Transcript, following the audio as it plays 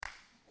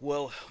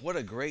Well, what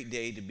a great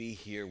day to be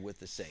here with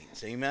the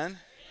saints. Amen.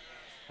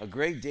 A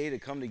great day to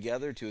come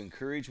together to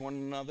encourage one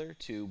another,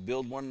 to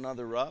build one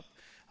another up.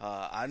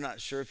 I'm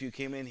not sure if you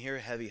came in here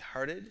heavy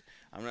hearted.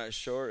 I'm not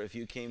sure if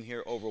you came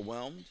here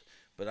overwhelmed.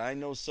 But I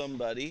know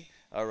somebody,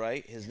 all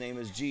right, his name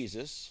is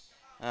Jesus.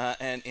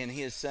 And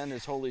he has sent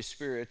his Holy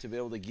Spirit to be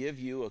able to give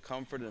you a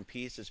comfort and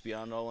peace that's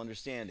beyond all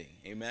understanding.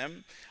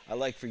 Amen. I'd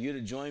like for you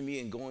to join me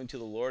in going to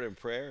the Lord in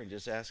prayer and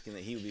just asking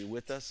that he would be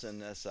with us in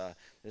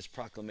this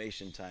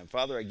proclamation time.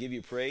 Father, I give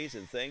you praise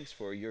and thanks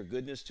for your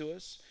goodness to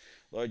us.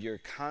 Lord, you're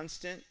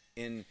constant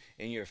in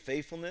your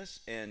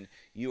faithfulness, and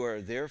you are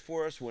there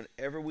for us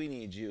whenever we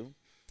need you.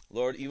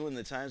 Lord, even in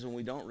the times when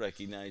we don't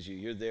recognize you,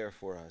 you're there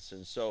for us.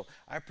 And so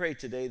I pray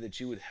today that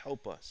you would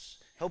help us.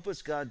 Help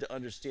us, God, to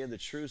understand the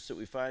truths that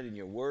we find in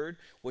your word,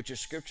 what your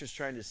scripture is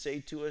trying to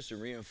say to us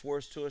and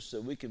reinforce to us so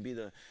we can be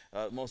the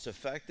most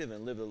effective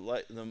and live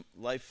the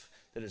life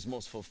that is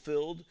most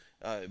fulfilled,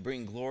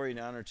 bring glory and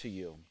honor to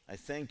you. I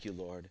thank you,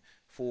 Lord,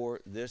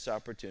 for this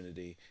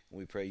opportunity, and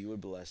we pray you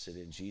would bless it.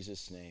 In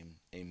Jesus' name,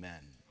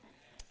 amen.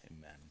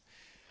 Amen.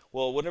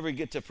 Well, whenever we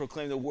get to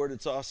proclaim the word,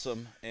 it's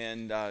awesome.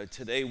 And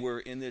today we're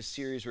in this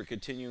series we're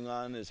continuing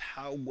on is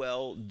How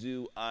Well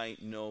Do I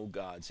Know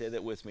God? Say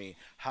that with me.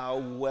 How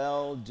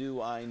well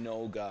do I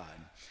know God?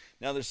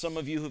 Now, there's some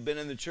of you who've been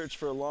in the church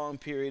for a long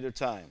period of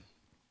time.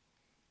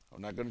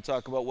 I'm not going to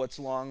talk about what's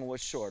long and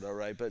what's short, all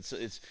right? But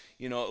it's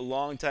a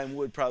long time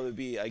would probably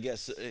be, I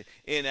guess,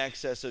 in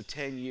excess of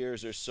 10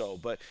 years or so.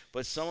 But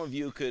some of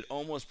you could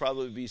almost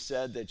probably be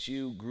said that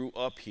you grew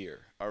up here,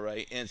 all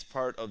right? And it's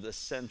part of the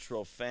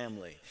central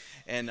family.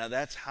 And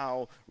that's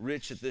how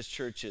rich this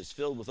church is,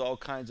 filled with all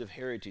kinds of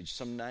heritage,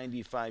 some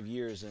 95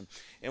 years.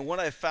 And what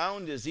I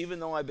found is even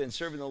though I've been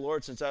serving the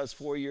Lord since I was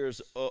 4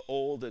 years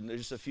old and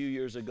just a few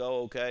years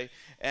ago, okay?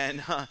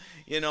 And,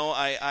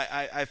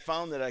 I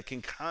found that I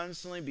can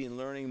constantly be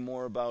learning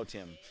more about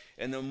him.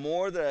 And the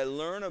more that I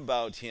learn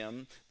about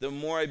him, the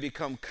more I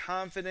become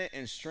confident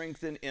and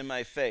strengthened in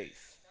my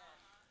faith.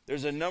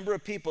 There's a number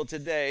of people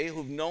today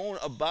who've known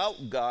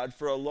about God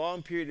for a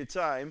long period of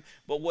time,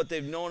 but what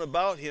they've known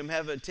about him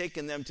haven't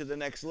taken them to the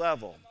next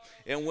level.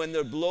 And when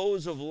the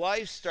blows of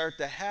life start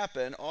to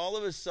happen, all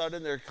of a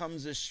sudden there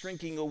comes this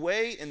shrinking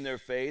away in their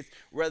faith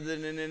rather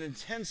than an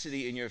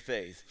intensity in your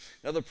faith.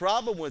 Now the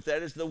problem with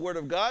that is the Word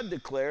of God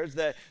declares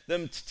that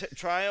them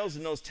trials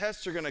and those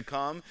tests are going to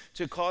come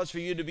to cause for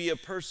you to be a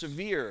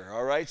persevere,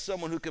 all right?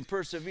 Someone who can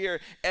persevere,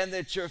 and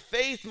that your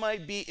faith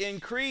might be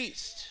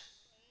increased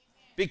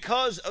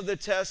because of the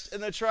tests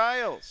and the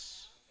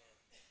trials.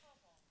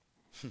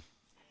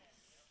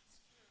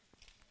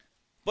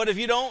 But if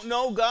you don't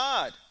know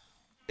God,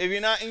 if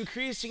you're not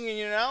increasing in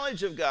your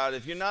knowledge of God,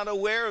 if you're not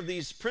aware of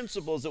these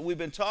principles that we've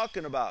been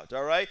talking about,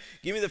 all right?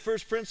 Give me the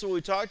first principle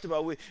we talked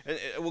about.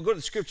 We'll go to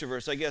the scripture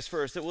verse, I guess,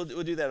 first. We'll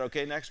do that,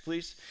 okay? Next,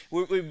 please.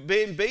 We've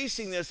been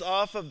basing this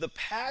off of the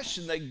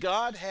passion that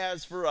God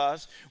has for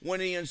us when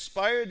he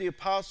inspired the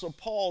Apostle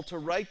Paul to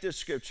write this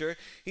scripture.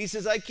 He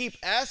says, I keep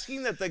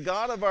asking that the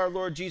God of our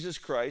Lord Jesus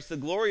Christ, the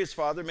glorious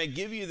Father, may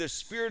give you the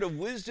spirit of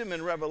wisdom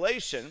and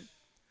revelation.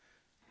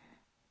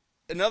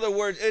 In other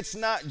words, it's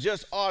not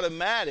just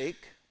automatic.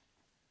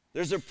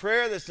 There's a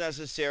prayer that's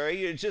necessary.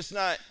 You just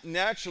not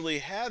naturally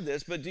have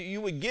this, but you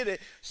would get it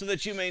so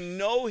that you may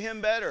know him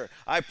better.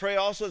 I pray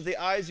also that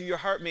the eyes of your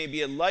heart may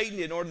be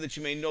enlightened in order that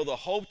you may know the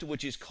hope to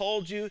which he's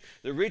called you,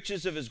 the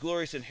riches of his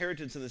glorious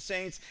inheritance in the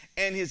saints,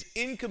 and his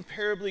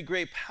incomparably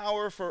great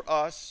power for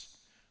us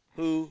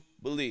who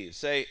believe.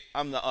 Say,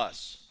 I'm the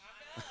us.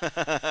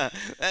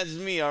 That's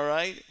me, all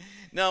right?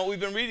 Now, we've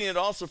been reading it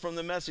also from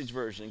the Message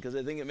version because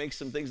I think it makes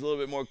some things a little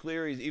bit more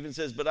clear. He even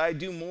says, but I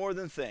do more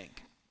than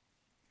think.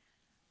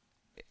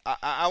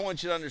 I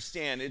want you to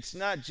understand, it's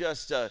not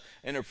just an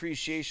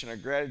appreciation or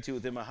gratitude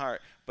within my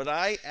heart, but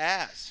I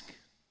ask.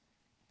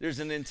 There's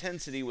an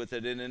intensity with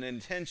it and an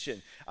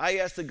intention. I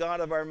ask the God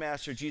of our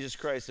Master, Jesus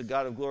Christ, the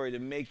God of glory, to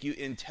make you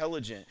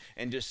intelligent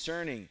and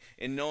discerning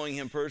in knowing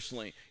him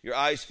personally. Your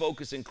eyes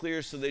focused and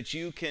clear so that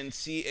you can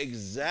see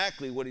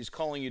exactly what he's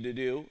calling you to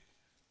do.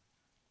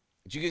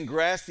 That you can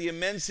grasp the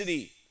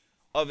immensity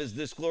of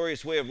this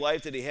glorious way of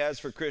life that he has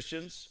for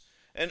Christians.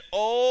 And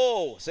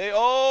say,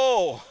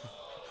 oh,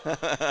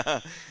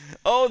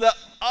 the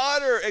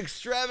utter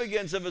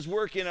extravagance of his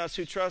work in us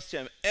who trust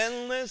him.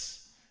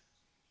 Endless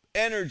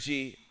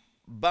energy,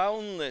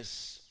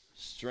 boundless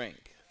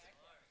strength.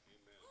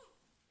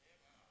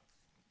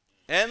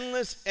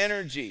 Endless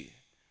energy,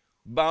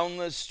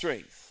 boundless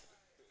strength.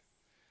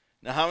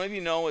 Now, how many of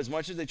you know, as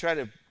much as they try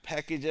to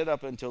package it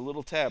up into a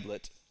little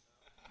tablet,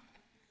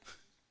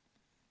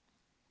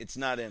 it's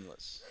not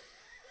endless.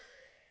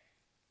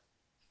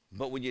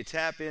 But when you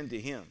tap into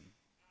him,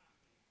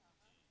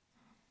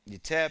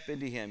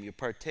 you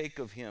partake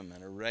of him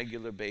on a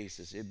regular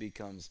basis, it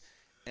becomes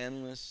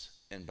endless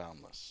and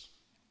boundless.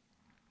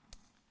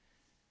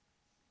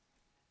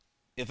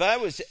 If I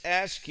was to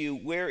ask you,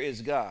 where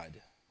is God?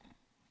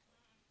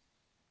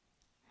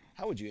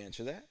 How would you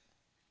answer that?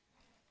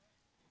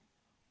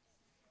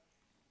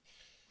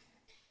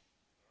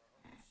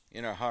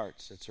 In our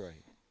hearts, that's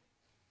right.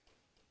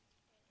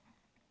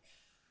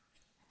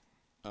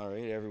 All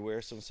right,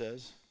 everywhere, some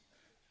says.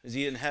 Is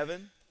he in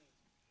heaven?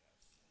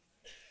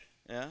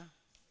 Yeah.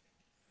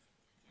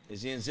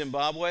 Is he in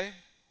Zimbabwe?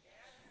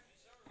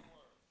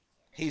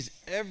 He's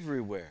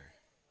everywhere.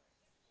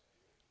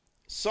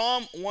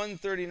 Psalm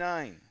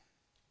 139,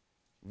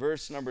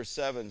 verse number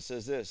 7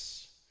 says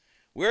this: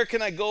 where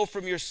can I go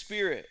from your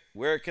spirit?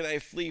 Where can I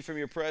flee from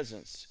your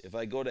presence? If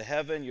I go to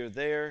heaven, you're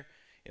there.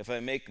 If I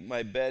make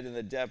my bed in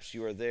the depths,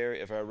 you are there.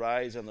 If I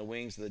rise on the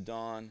wings of the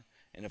dawn,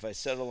 and if I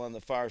settle on the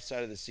far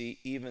side of the sea,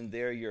 even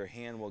there your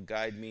hand will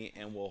guide me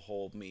and will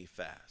hold me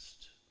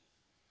fast.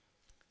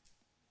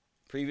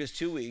 Previous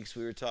 2 weeks,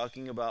 we were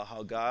talking about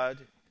how God,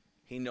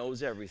 he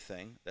knows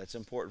everything. That's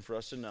important for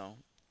us to know.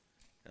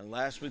 And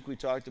last week we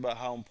talked about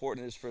how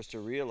important it is for us to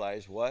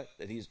realize what?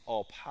 That he's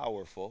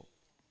all-powerful.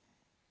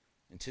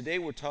 And today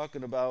we're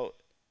talking about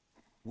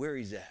where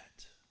he's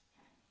at.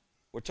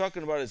 We're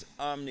talking about his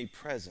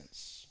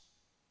omnipresence.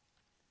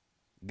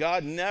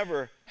 God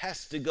never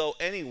has to go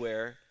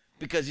anywhere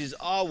because he's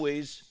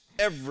always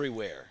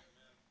everywhere.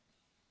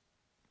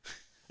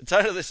 The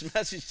title of this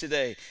message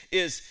today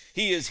is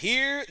He is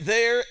Here,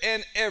 There,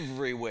 and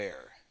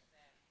Everywhere.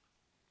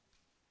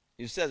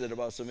 You've said that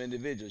about some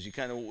individuals. You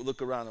kind of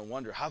look around and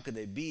wonder, how could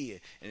they be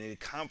and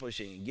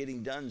accomplishing and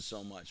getting done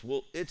so much?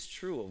 Well, it's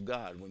true of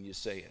God when you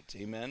say it.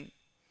 Amen?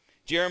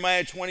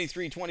 Jeremiah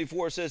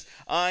 23:24 says,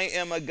 I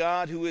am a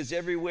God who is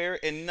everywhere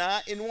and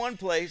not in one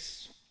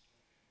place.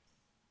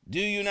 Do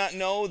you not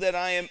know that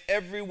I am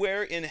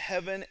everywhere in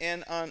heaven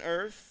and on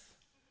earth?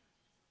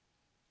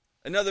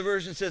 Another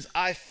version says,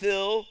 I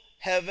fill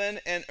heaven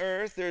and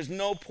earth. There's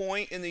no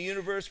point in the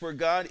universe where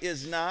God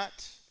is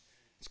not.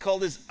 It's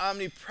called his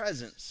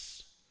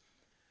omnipresence.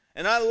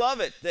 And I love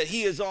it that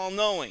he is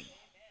all-knowing.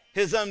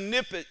 His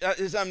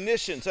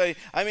omniscience.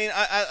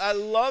 I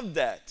love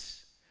that.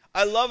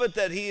 I love it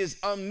that he is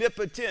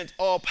omnipotent,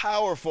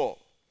 all-powerful.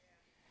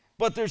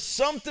 But there's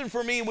something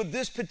for me with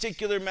this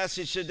particular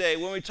message today.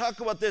 When we talk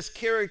about this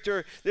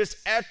character, this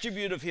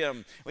attribute of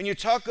him, when you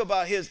talk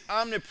about his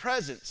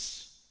omnipresence,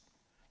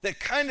 that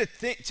kind of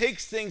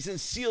takes things and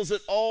seals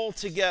it all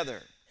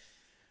together.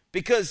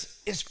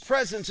 Because his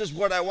presence is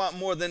what I want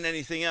more than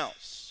anything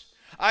else.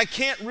 I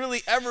can't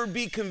really ever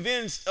be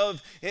convinced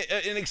of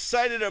and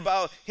excited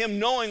about him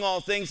knowing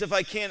all things if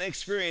I can't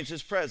experience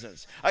his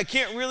presence. I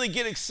can't really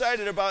get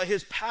excited about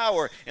his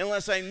power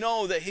unless I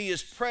know that he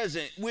is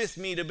present with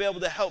me to be able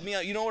to help me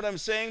out. You know what I'm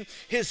saying?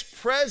 His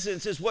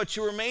presence is what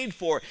you were made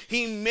for.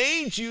 He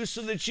made you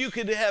so that you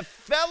could have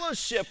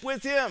fellowship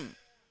with him.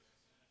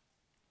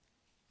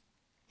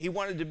 He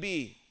wanted to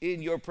be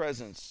in your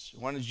presence. He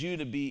wanted you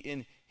to be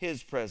in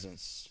his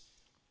presence.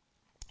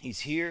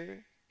 He's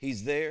here.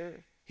 He's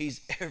there.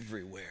 He's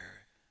everywhere.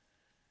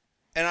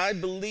 And I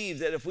believe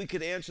that if we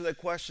could answer that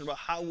question about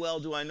how well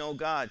do I know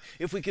God,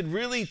 if we could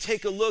really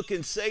take a look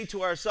and say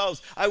to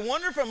ourselves, I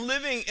wonder if I'm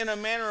living in a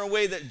manner or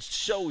way that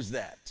shows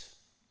that.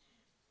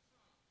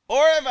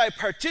 Or have I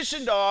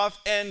partitioned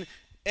off and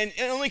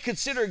only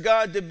consider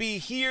God to be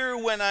here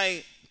when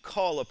I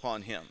call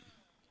upon him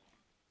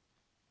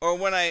or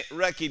when I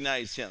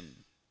recognize him.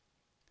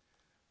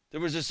 There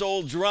was this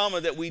old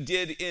drama that we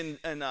did in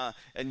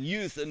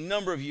youth a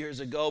number of years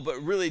ago, but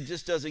really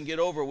just doesn't get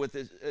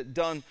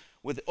overdone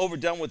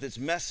with its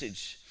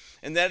message.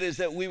 And that is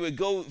that we would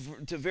go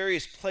to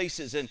various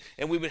places and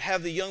we would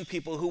have the young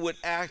people who would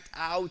act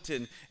out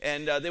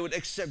and they would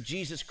accept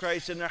Jesus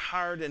Christ in their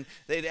heart, and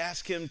they'd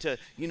ask him to,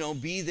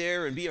 be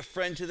there and be a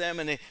friend to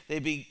them, and they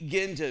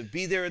begin to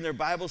be there in their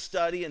Bible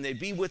study, and they'd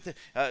be with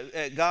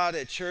God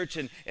at church,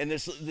 and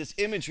this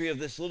imagery of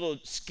this little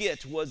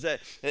skit was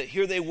that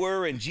here they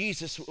were and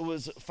Jesus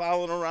was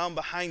following around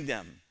behind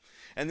them.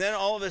 And then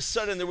all of a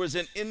sudden there was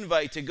an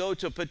invite to go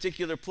to a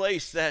particular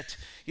place that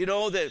it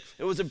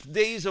was a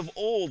days of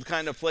old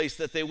kind of place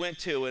that they went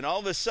to. And all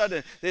of a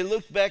sudden they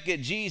looked back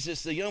at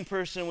Jesus. The young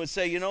person would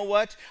say, you know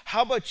what?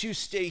 How about you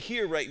stay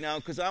here right now,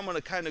 because I'm going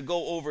to kind of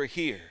go over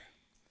here.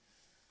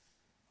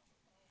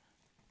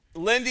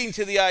 Lending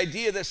to the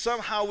idea that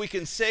somehow we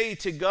can say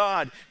to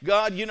God,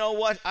 you know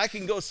what? I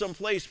can go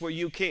someplace where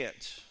you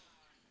can't.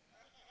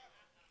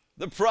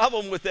 The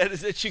problem with that is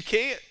that you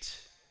can't.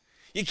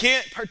 You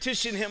can't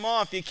partition him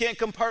off. You can't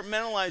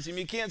compartmentalize him.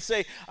 You can't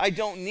say, I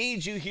don't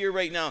need you here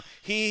right now.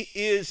 He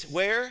is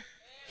where?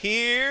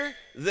 Here,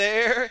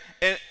 there,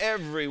 and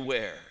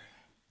everywhere.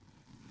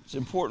 It's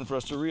important for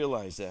us to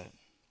realize that.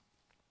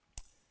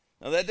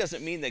 Now, that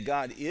doesn't mean that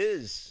God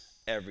is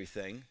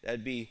everything.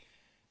 That'd be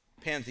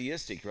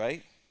pantheistic,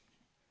 right?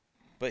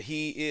 But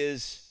he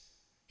is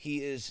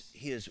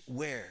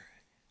where?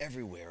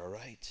 Everywhere, all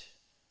right?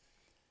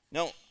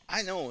 Now,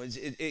 I know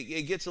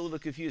it gets a little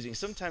confusing.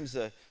 Sometimes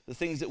the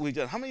things that we've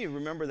done. How many of you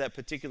remember that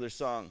particular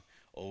song?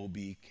 Oh,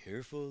 be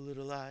careful,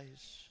 little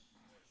eyes,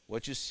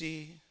 what you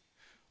see.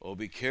 Oh,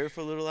 be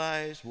careful, little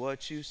eyes,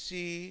 what you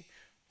see.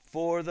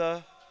 For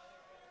the...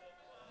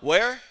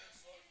 Where?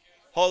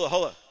 Hold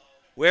on.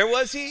 Where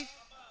was he?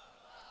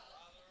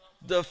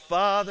 The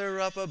Father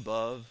up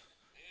above,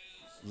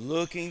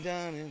 looking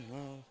down in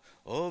love.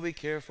 Oh, be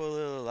careful,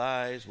 little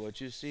eyes, what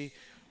you see.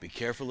 Be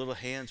careful, little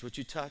hands, what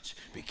you touch.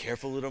 Be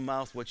careful, little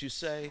mouth, what you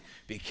say.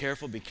 Be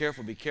careful, be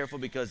careful, be careful,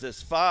 because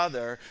this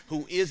Father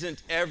who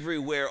isn't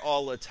everywhere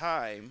all the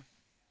time,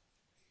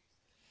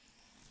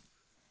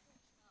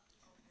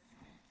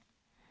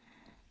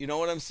 you know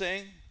what I'm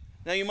saying?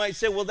 Now you might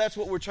say, well, that's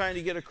what we're trying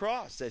to get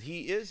across, that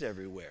he is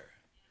everywhere.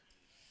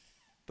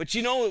 But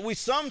you know, we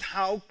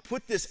somehow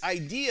put this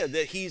idea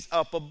that he's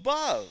up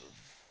above.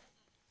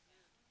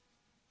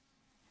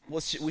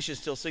 Well, we should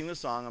still sing the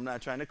song. I'm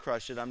not trying to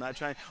crush it. I'm not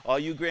trying. All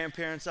you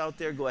grandparents out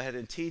there, go ahead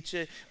and teach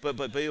it.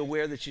 But be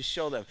aware that you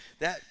show them.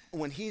 That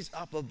when he's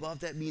up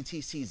above, that means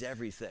he sees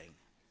everything.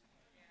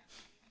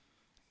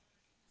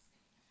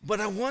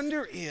 But I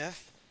wonder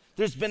if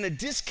there's been a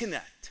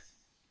disconnect.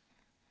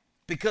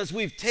 Because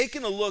we've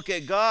taken a look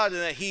at God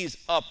and that he's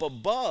up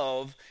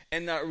above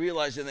and not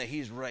realizing that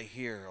he's right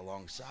here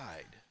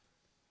alongside.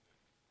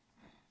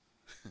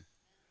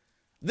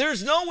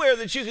 There's nowhere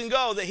that you can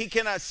go that he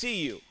cannot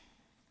see you.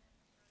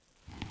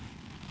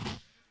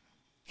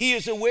 He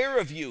is aware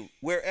of you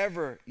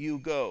wherever you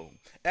go.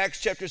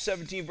 Acts chapter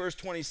 17, verse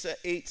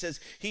 28 says,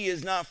 he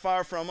is not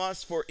far from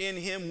us, for in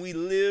him we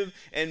live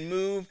and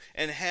move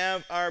and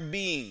have our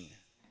being.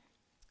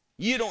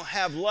 You don't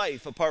have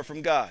life apart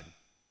from God.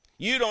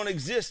 You don't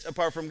exist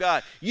apart from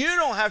God. You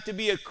don't have to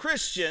be a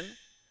Christian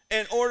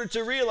in order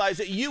to realize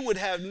that you would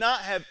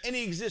not have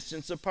any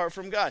existence apart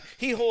from God.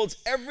 He holds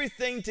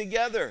everything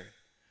together.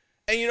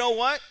 And you know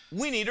what?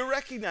 We need to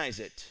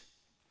recognize it.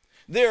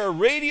 There are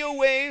radio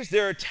waves,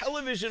 there are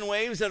television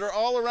waves that are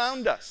all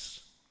around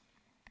us.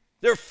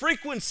 There are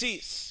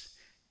frequencies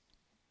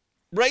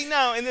right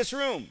now in this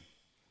room.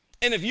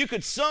 And if you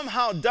could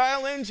somehow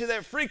dial into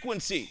that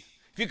frequency,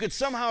 if you could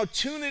somehow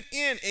tune it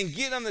in and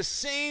get on the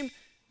same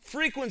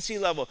frequency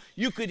level,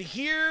 you could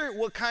hear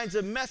what kinds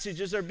of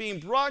messages are being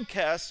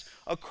broadcast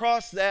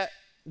across that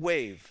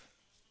wave.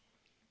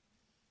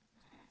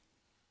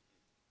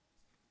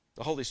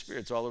 The Holy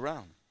Spirit's all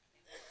around.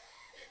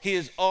 He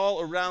is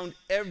all around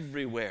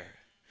everywhere.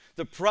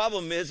 The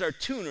problem is our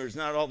tuner's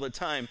not all the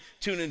time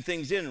tuning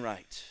things in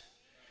right.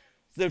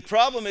 The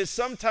problem is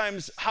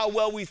sometimes how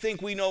well we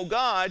think we know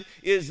God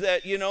is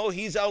that, you know,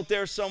 he's out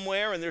there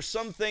somewhere and there's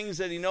some things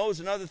that he knows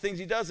and other things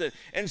he doesn't.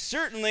 And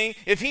certainly,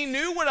 if he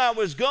knew what I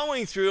was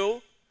going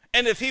through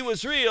and if he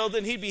was real,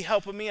 then he'd be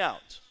helping me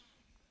out.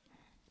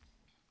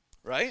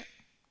 Right?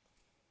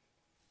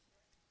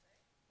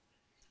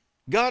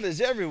 God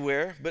is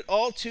everywhere, but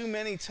too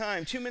many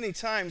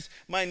times,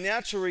 my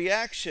natural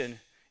reaction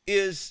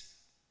is,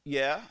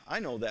 yeah, I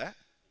know that.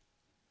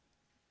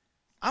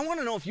 I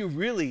want to know if you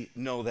really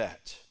know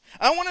that.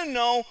 I want to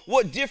know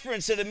what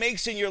difference that it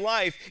makes in your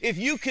life if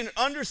you can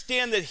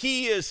understand that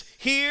he is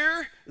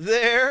here,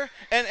 there,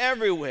 and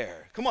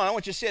everywhere. Come on, I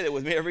want you to say that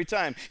with me every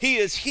time. He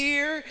is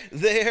here,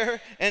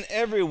 there, and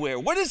everywhere.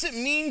 What does it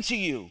mean to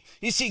you?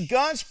 You see,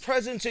 God's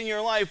presence in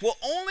your life will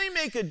only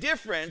make a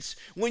difference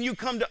when you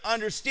come to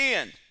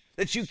understand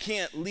that you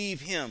can't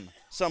leave him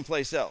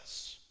someplace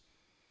else.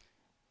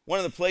 One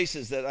of the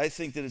places that I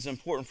think that is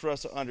important for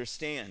us to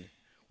understand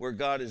where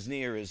God is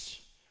near is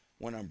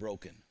when I'm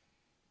broken.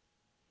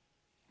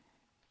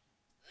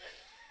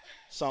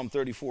 Psalm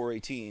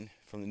 34:18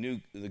 from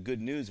the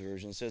Good News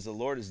version says, the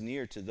Lord is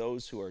near to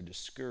those who are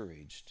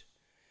discouraged.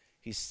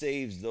 He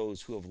saves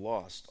those who have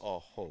lost all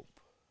hope.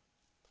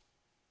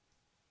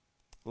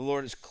 The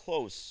Lord is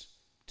close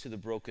to the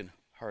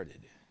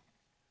brokenhearted.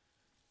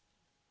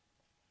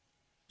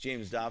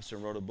 James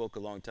Dobson wrote a book a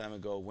long time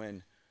ago,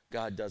 When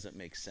God Doesn't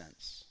Make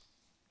Sense.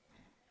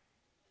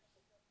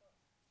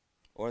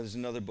 Or there's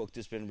another book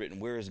that's been written,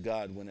 Where is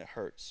God When It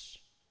Hurts?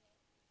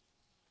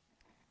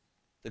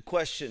 The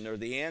question or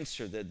the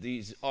answer that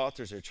these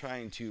authors are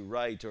trying to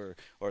write or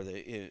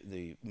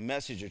the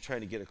message they're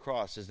trying to get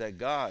across is that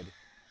God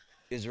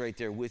is right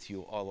there with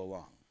you all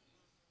along.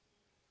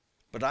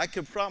 But I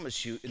can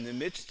promise you, in the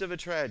midst of a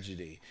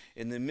tragedy,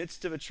 in the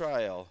midst of a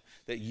trial,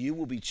 that you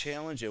will be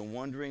challenged and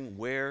wondering,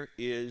 where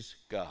is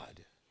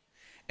God?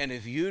 And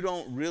if you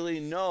don't really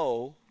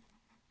know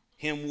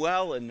him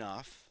well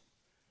enough,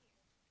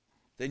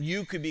 then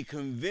you could be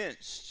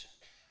convinced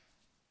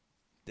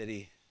that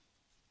he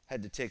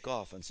had to take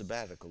off on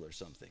sabbatical or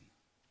something.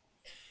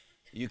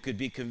 You could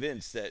be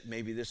convinced that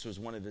maybe this was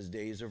one of his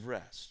days of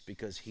rest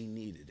because he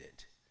needed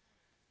it.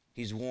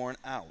 He's worn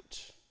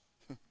out.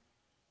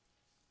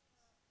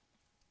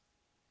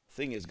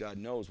 Thing is, God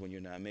knows when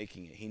you're not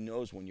making it. He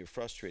knows when you're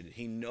frustrated.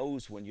 He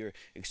knows when you're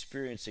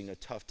experiencing a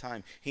tough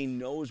time. He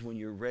knows when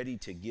you're ready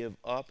to give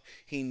up.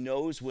 He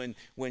knows when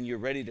you're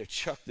ready to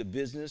chuck the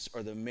business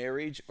or the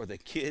marriage or the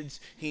kids.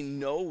 He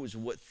knows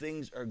what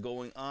things are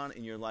going on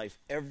in your life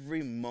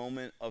every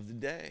moment of the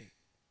day.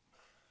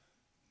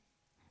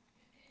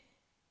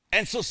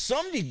 And so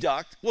some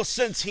deduct, well,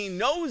 since he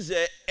knows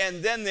it,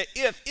 and then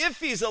if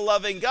he's a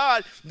loving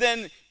God,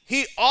 then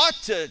he ought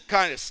to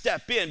kind of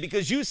step in,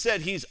 because you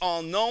said he's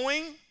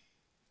all-knowing,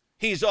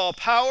 he's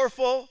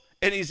all-powerful,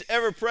 and he's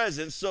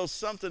ever-present, so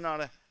something ought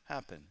to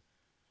happen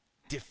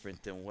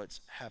different than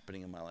what's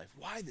happening in my life.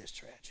 Why this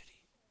tragedy?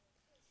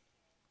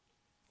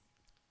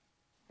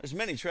 There's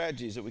many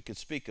tragedies that we could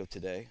speak of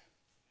today.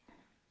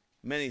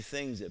 many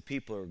things that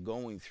people are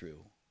going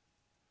through.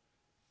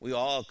 We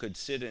all could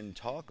sit and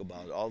talk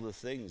about all the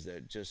things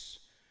that just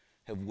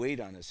have weighed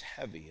on us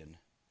heavy and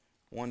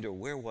wonder,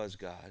 where was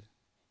God?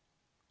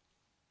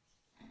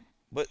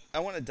 But I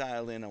want to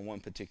dial in on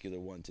one particular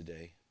one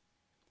today.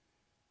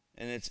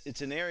 And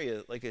it's an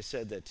area, like I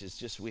said, that is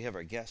just, we have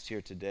our guest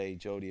here today,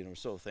 Jody, and we're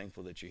so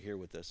thankful that you're here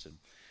with us. And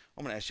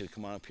I'm going to ask you to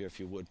come on up here if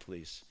you would,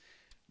 please.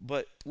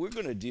 But we're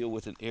going to deal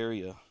with an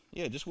area.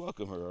 Yeah, just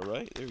welcome her, all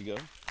right? There you go.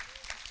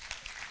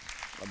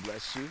 God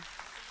bless you.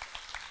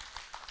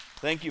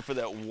 Thank you for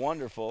that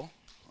wonderful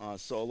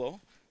solo,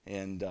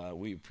 and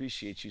we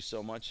appreciate you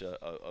so much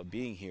of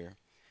being here.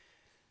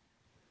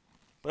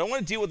 But I want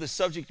to deal with the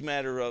subject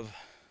matter of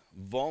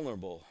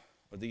vulnerable,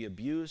 or the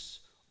abuse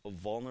of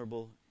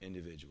vulnerable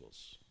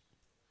individuals.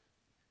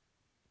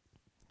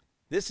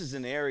 This is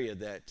an area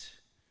that,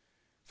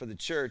 for the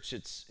church,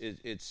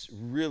 it's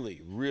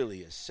really,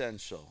 really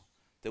essential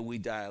that we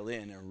dial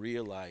in and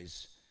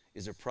realize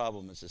is a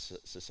problem in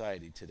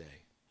society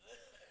today.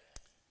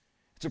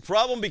 It's a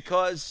problem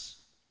because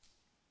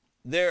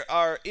there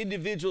are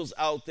individuals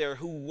out there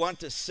who want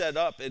to set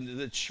up into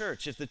the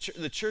church. If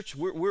the church,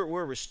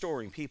 we're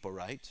restoring people,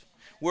 right?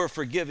 We're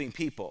forgiving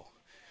people.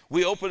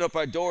 We open up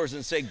our doors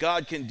and say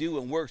God can do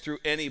and work through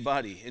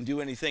anybody and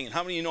do anything. And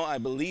how many of you know I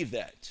believe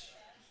that?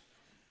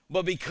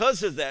 But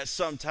because of that,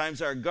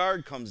 sometimes our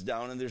guard comes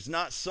down, and there's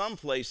not some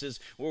places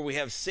where we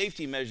have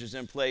safety measures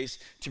in place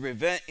to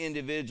prevent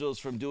individuals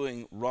from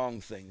doing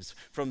wrong things,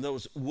 from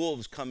those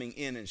wolves coming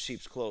in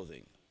sheep's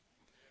clothing.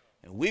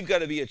 And we've got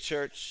to be a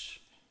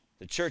church,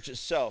 the church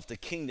itself, the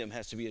kingdom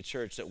has to be a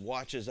church that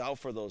watches out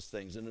for those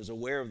things and is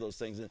aware of those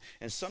things,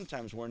 and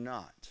sometimes we're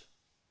not.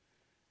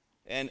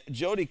 And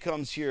Jody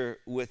comes here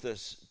with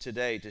us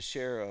today to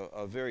share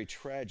a very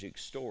tragic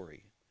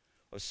story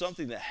of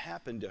something that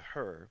happened to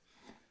her,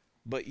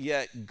 but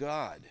yet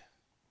God,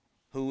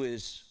 who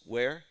is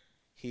where?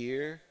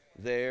 Here,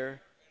 there,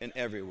 and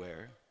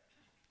everywhere,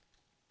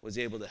 was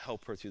able to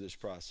help her through this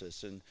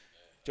process. And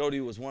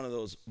Jody was one of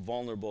those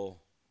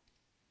vulnerable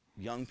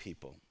young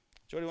people.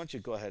 Jody, why don't you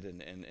go ahead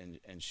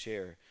and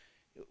share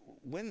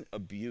when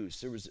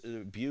there was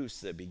abuse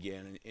that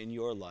began in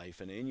your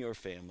life and in your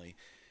family.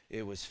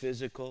 It was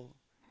physical,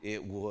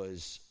 it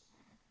was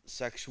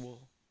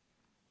sexual,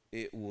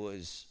 it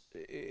was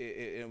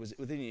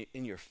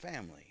in your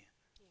family.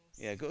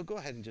 Yes. Yeah, go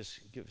ahead and just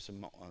give us a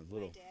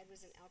little. My dad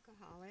was an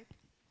alcoholic,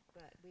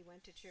 but we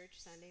went to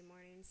church Sunday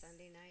morning,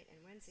 Sunday night, and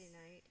Wednesday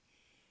night.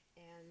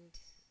 And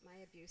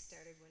my abuse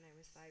started when I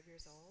was 5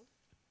 years old.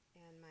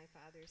 And my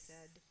father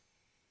said,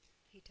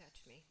 he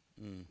touched me.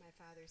 My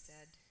father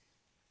said,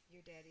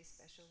 "Your daddy's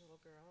special little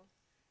girl,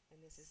 and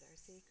this is our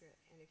secret.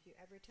 And if you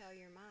ever tell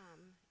your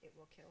mom, it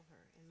will kill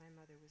her." And my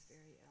mother was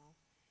very ill,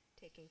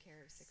 taking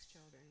care of 6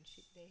 children.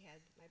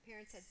 My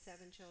parents had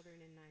 7 children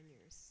in 9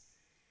 years.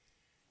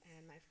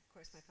 And of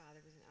course, my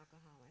father was an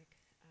alcoholic.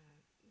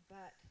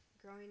 But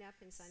growing up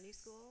in Sunday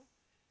school,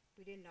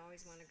 we didn't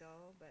always want to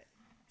go, but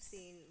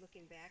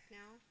looking back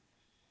now,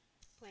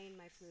 playing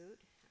my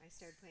flute, I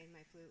started playing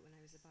my flute when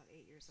I was about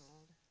 8 years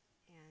old.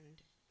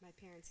 And my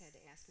parents had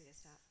to ask me to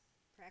stop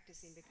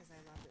practicing because I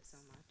loved it so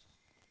much.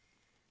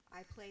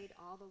 I played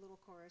all the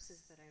little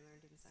choruses that I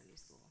learned in Sunday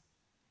school.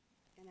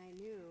 And I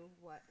knew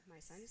what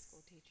my Sunday school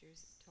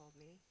teachers told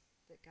me,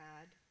 that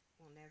God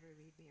will never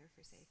leave me or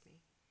forsake me.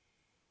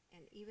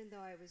 And even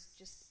though I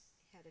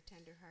had a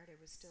tender heart,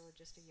 I was still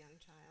just a young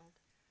child.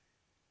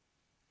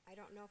 I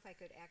don't know if I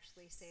could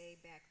actually say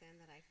back then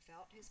that I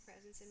felt his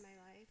presence in my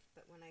life,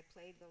 but when I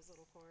played those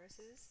little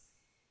choruses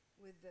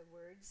with the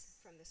words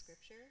from the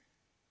scripture,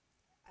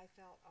 I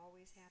felt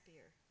always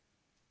happier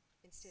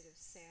instead of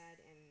sad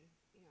and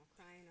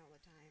crying all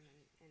the time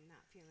and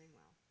not feeling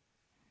well.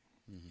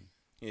 Mm-hmm.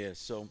 Yeah,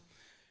 so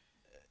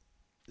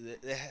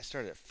that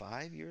started at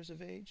 5 years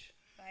of age?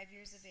 5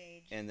 years of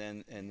age. And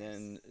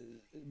then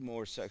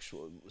more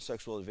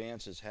sexual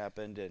advances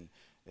happened, and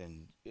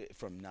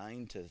from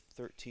 9 to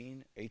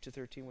 13, 8 to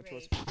 13, which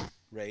was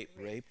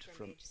raped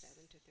from age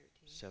 7 to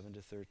 13. 7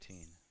 to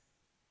 13.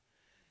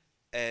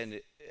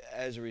 And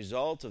as a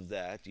result of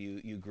that,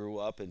 you grew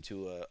up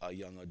into a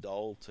young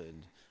adult.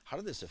 And how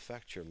did this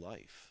affect your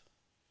life?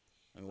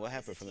 I mean, what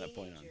happened from that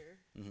point on?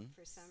 Mm-hmm.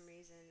 For some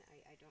reason,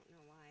 I don't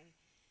know why,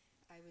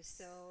 I was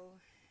so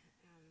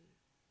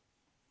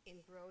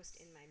engrossed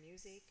in my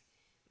music.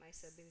 My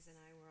siblings and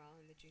I were all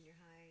in the junior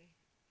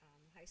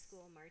high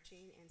school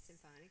marching and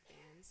symphonic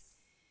bands,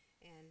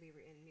 and we were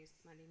in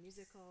Monday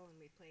Musical,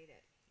 and we played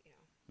at,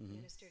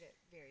 ministered at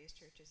various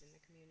churches in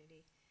the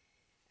community.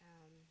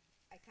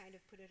 I kind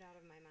of put it out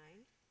of my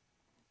mind.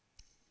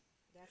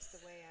 That's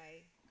the way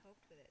I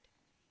coped with it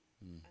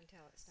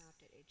until it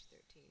stopped at age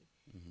 13.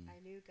 Mm-hmm.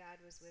 I knew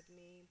God was with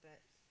me, but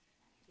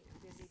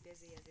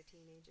busy as a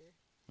teenager.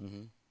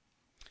 Mm-hmm.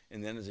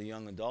 And then as a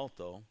young adult,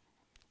 though,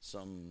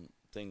 some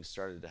things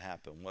started to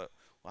happen.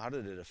 How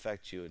did it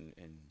affect you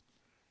and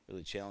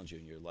really challenge you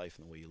in your life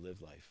and the way you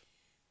live life?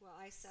 Well,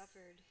 I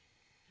suffered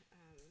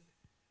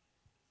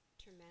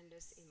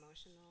tremendous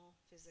emotional,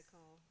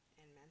 physical,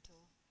 and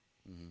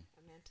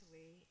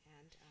mentally,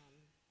 and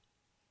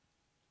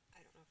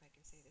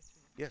can say this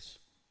from Yes.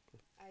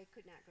 I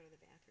could not go to the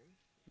bathroom.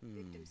 Mm.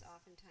 Victims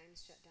oftentimes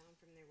shut down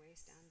from their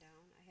waist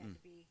down.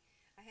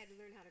 I had to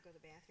learn how to go to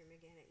the bathroom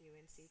again at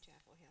UNC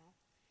Chapel Hill.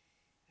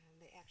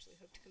 They actually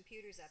hooked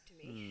computers up to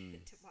me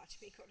to watch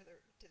me go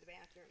to the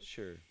bathroom.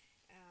 Sure.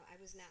 I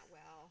was not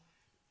well.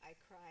 I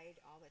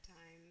cried all the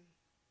time.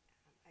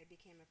 I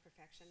became a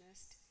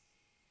perfectionist.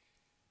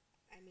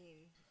 I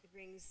mean, it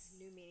brings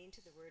new meaning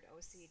to the word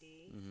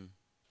OCD. Mm-hmm.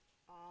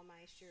 All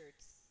my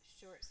shirts,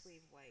 short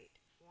sleeve white,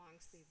 long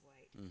sleeve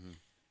white. Mm-hmm.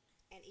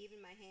 And even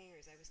my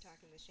hangers, I was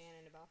talking with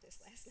Shannon about this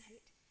last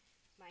night.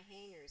 My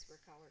hangers were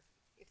color,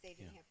 if they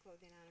didn't have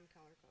clothing on them,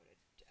 color coded.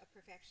 A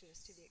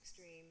perfectionist to the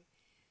extreme,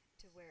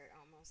 to where it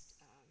almost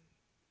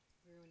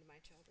ruined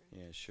my children.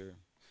 Yeah, sure.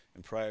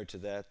 And prior to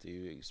that,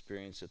 you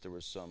experienced that there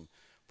was some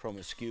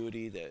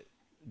promiscuity that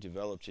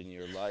developed in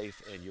your life,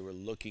 and you were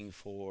looking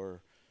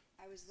for.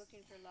 I was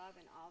looking for love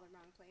in all the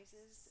wrong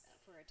places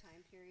for a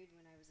time period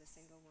when I was a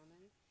single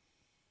woman.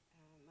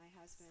 My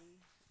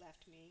husband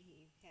left me.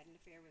 He had an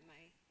affair with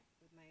my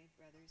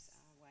brother's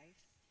wife.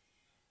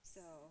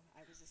 So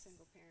I was a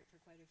single parent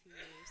for quite a few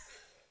years.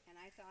 And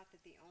I thought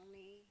that the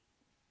only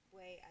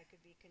way I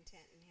could be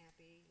content and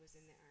happy was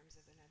in the arms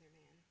of another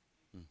man.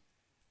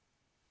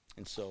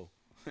 And so.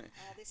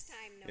 All this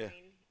time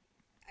knowing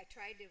I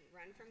tried to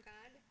run from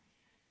God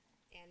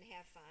and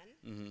have fun.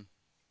 Mm-hmm.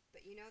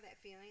 But you know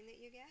that feeling that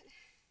you get?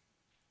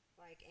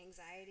 Like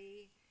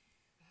anxiety.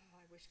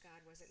 Oh, I wish God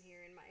wasn't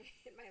here in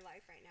my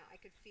life right now. I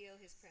could feel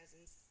his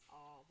presence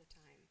all the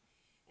time.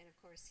 And of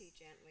course, he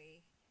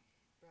gently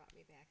brought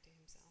me back to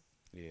himself.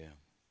 Yeah.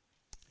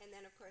 And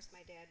then, of course,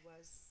 my dad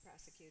was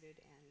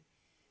prosecuted and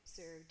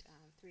served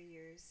 3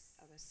 years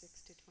of a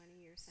 6 to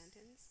 20-year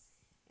sentence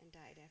and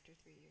died after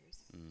 3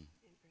 years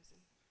in prison.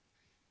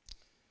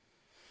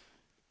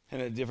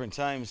 And at different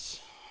times,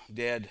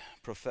 Dad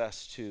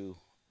professed to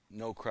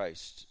know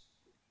Christ,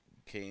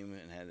 came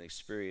and had an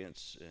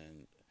experience.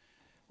 And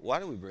why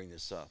do we bring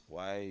this up?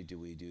 Why do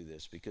we do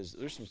this? Because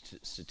there's some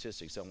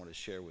statistics I want to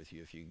share with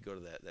you. If you go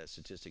to that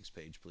statistics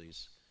page,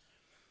 please.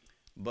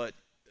 But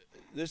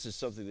this is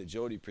something that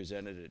Jody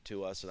presented it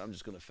to us, and I'm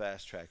just going to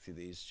fast track through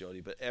these,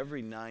 Jody. But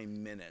every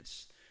 9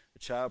 minutes, the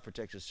Child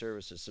Protective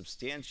Services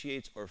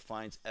substantiates or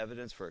finds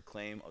evidence for a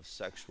claim of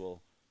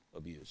sexual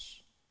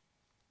abuse.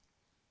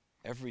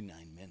 Every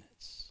 9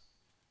 minutes.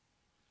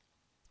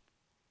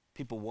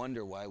 People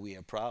wonder why we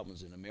have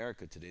problems in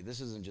America today. This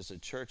isn't just a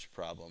church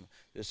problem.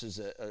 This is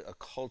a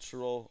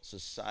cultural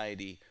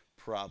society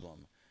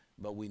problem.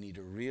 But we need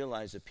to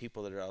realize that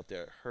people that are out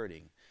there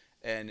hurting.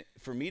 And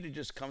for me to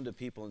just come to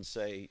people and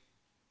say,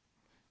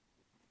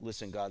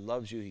 listen, God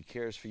loves you, he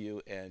cares for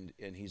you, and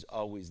he's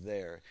always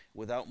there,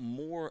 without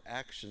more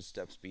action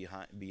steps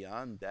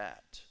beyond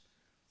that,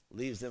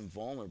 leaves them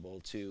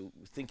vulnerable to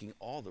thinking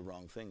all the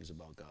wrong things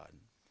about God.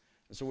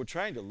 And so we're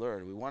trying to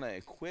learn. We want to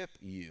equip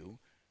you,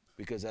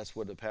 because that's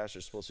what the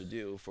pastor's supposed to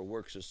do, for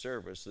works of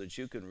service, so that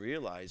you can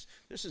realize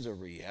this is a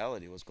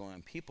reality, what's going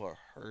on. People are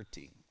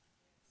hurting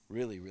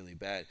really, really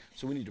bad.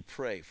 So we need to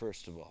pray,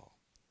 first of all.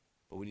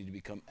 But we need to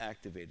become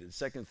activated. The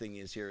second thing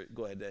is here,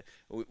 go ahead,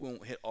 we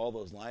won't hit all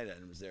those line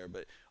items there,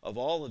 but of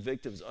all the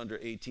victims under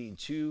 18,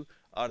 2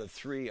 out of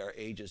 3 are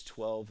ages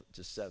 12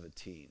 to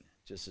 17,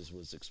 just as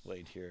was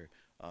explained here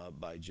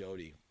by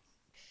Jody.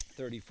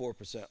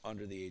 34%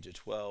 under the age of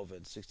 12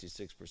 and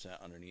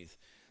 66% underneath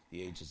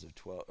the ages of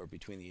 12, or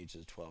between the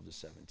ages of 12 to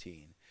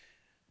 17.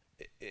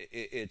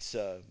 It's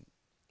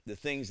the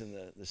things and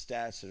the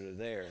stats that are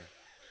there.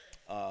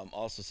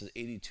 Also says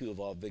 82 of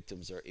all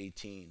victims are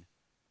 18.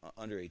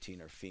 Under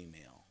 18 are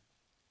female.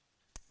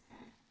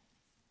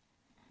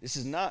 This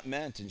is not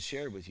meant and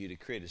shared with you to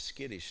create a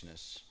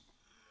skittishness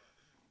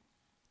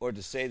or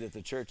to say that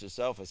the church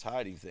itself is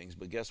hiding things,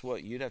 but guess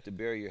what? You'd have to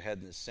bury your head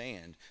in the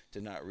sand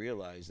to not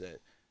realize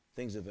that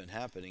things have been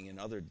happening in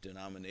other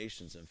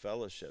denominations and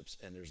fellowships,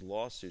 and there's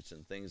lawsuits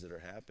and things that are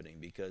happening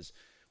because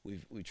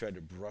we tried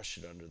to brush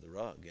it under the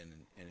rug, and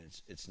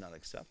it's not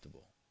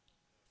acceptable.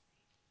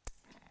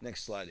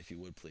 Next slide, if you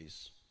would,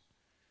 please.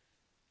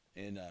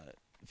 In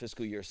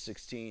fiscal year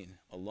 16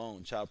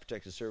 alone, Child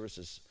Protective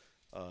Services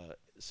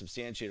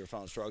substantiated or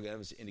found strong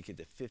evidence to indicate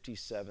that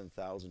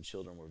 57,000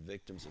 children were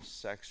victims of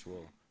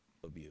sexual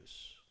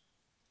abuse.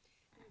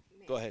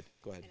 Go ahead.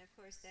 And of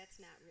course, that's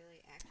not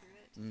really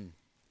accurate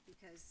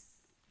because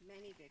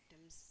many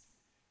victims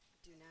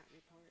do not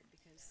report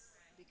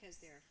because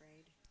they're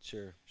afraid.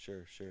 Sure.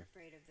 They're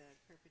afraid of the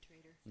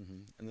perpetrator. Mm-hmm.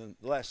 And then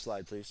the last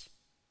slide, please.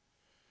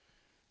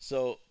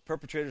 So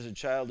perpetrators of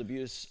child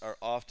abuse are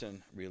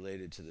often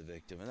related to the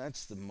victim, and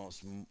that's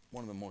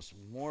one of the most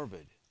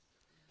morbid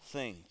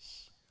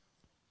things.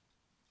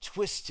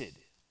 Twisted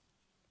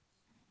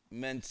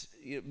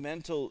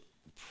mental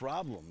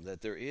problem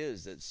that there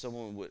is, that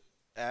someone would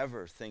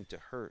ever think to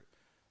hurt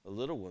a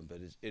little one, but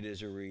it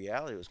is a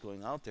reality what's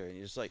going out there. And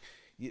it's like,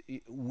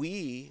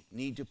 we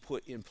need to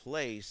put in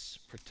place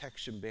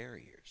protection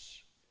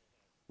barriers.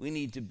 We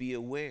need to be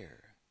aware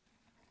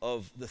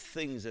of the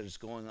things that is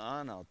going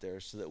on out there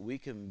so that we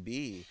can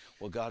be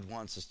what God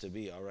wants us to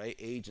be, all right?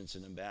 Agents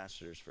and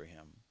ambassadors for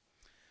him.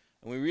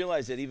 And we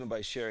realize that even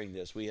by sharing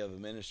this, we have a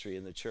ministry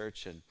in the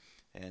church, and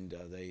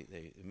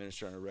they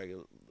minister on a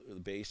regular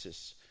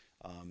basis.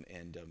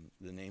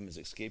 The name is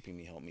escaping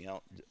me. Help me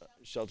out.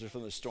 Shelter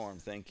from the Storm.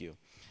 Thank you.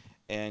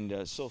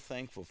 And so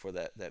thankful for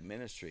that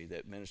ministry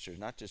that ministers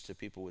not just to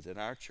people within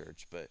our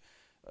church, but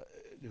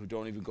who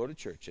don't even go to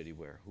church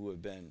anywhere, who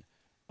have been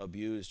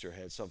abused or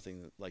had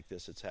something like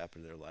this that's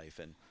happened in their life.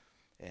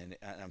 And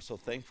I'm so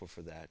thankful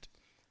for that.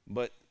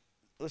 But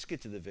let's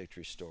get to the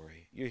victory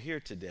story. You're here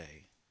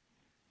today.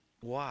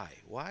 Why?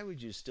 Why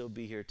would you still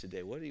be here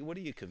today? What are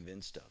you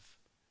convinced of?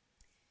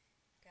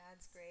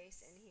 God's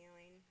grace and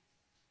healing.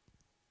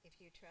 If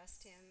you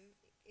trust him,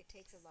 it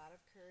takes a lot of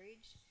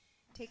courage.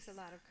 It takes a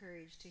lot of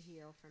courage to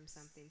heal from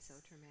something so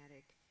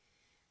traumatic.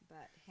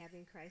 But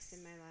having Christ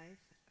in my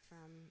life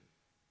from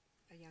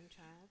a young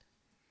child,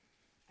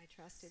 I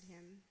trusted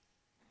him,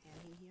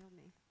 and he healed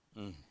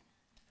me.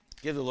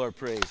 Give the Lord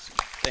praise.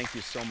 Thank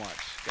you so much.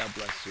 God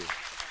bless you.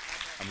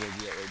 I'm going to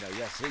do that right now.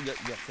 Yes,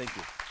 yeah, thank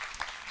you.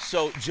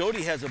 So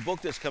Jody has a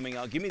book that's coming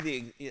out. Give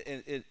me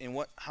in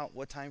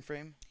what time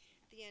frame?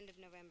 The end of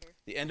November.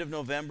 The end of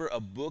November, a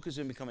book is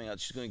going to be coming out.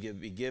 She's going to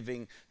be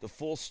giving the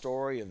full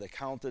story of the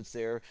account that's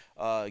there.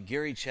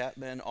 Gary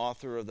Chapman,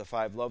 author of The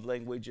 5 Love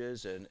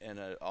Languages and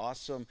an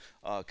awesome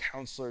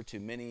counselor to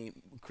many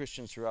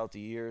Christians throughout the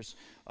years,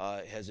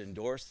 has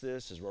endorsed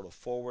this, has wrote a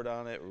foreword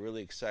on it. We're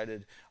really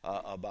excited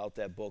about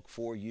that book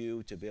for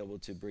you to be able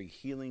to bring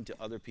healing to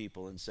other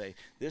people and say,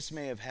 this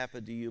may have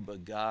happened to you,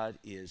 but God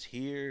is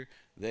here,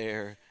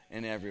 there,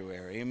 and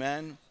everywhere.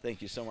 Amen?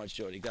 Thank you so much,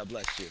 Jody. God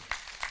bless you.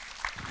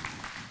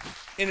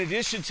 In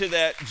addition to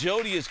that,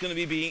 Jody is going to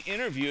be being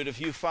interviewed.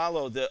 If you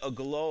follow the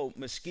Aglow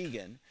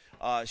Muskegon,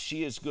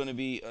 she is going to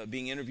be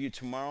being interviewed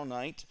tomorrow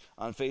night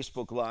on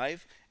Facebook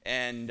Live.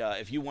 And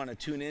if you want to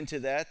tune into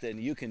that, then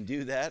you can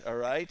do that, all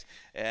right?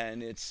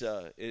 And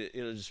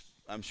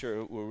I'm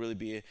sure it will really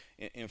be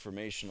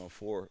informational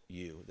for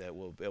you, that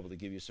will be able to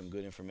give you some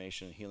good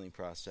information and healing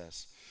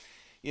process.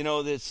 You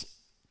know,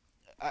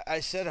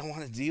 I said I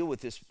want to deal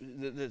with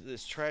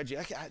this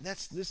tragedy.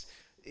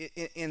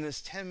 In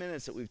this 10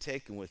 minutes that we've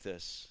taken with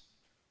this,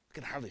 we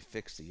can hardly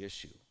fix the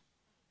issue.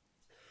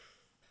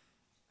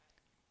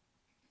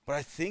 But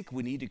I think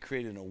we need to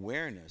create an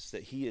awareness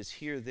that he is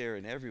here, there,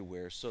 and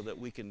everywhere so that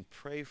we can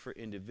pray for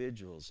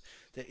individuals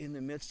that in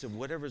the midst of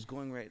whatever's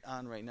going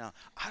on right now,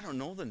 I don't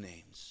know the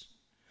names.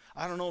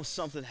 I don't know if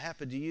something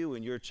happened to you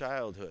in your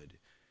childhood.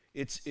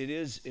 It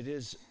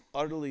is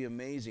utterly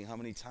amazing how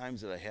many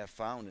times that I have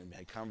found and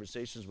had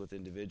conversations with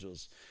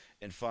individuals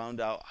and found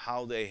out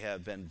how they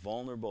have been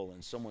vulnerable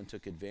and someone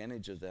took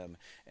advantage of them,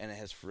 and it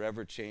has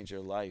forever changed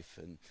their life.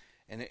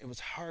 And it was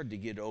hard to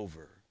get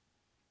over.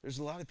 There's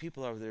a lot of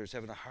people out there that's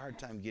having a hard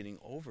time getting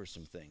over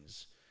some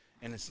things,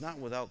 and it's not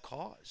without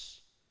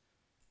cause.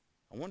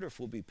 I wonder if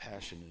we'll be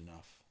passionate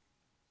enough,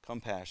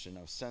 compassionate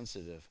enough,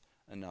 sensitive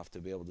enough to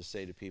be able to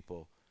say to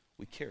people,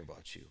 we care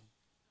about you.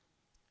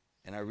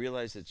 And I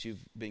realize that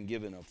you've been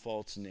given a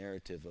false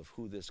narrative of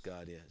who this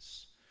God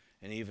is,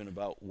 and even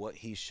about what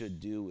he should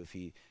do if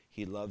he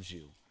loves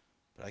you.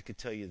 But I could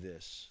tell you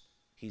this,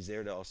 he's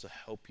there to also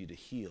help you to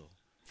heal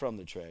from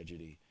the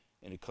tragedy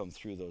and to come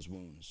through those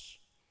wounds.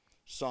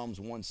 Psalms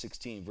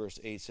 116 verse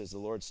 8 says, the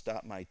Lord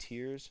stopped my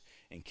tears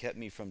and kept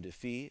me from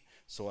defeat,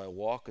 so I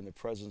walk in the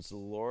presence of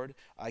the Lord.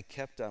 I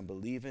kept on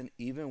believing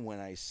even when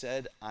I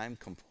said I'm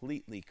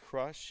completely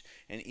crushed,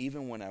 and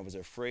even when I was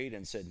afraid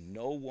and said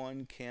no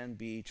one can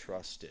be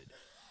trusted.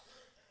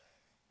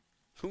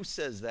 Who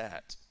says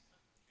that?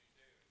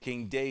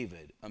 King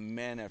David, a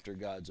man after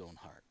God's own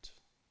heart.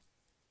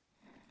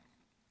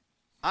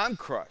 I'm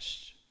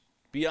crushed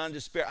beyond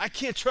despair. I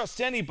can't trust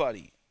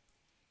anybody.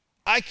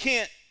 I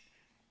can't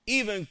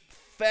even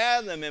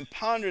fathom and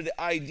ponder the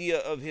idea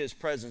of his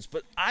presence,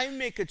 but I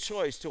make a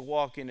choice to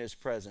walk in his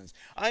presence.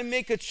 I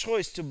make a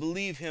choice to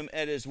believe him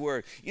at his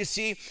word. You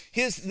see,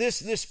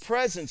 this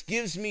presence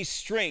gives me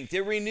strength.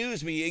 It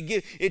renews me.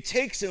 It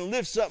takes and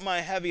lifts up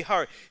my heavy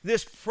heart.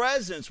 This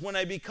presence, when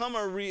I become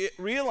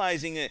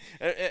realizing it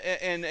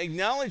and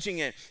acknowledging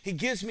it, he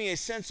gives me a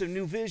sense of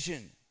new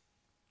vision.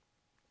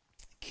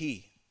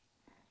 Key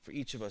for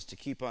each of us to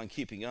keep on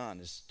keeping on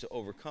is to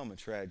overcome a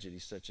tragedy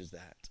such as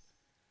that.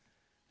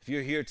 If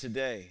you're here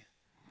today,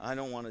 I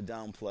don't want to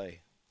downplay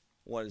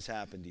what has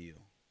happened to you.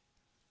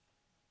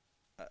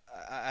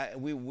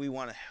 We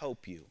want to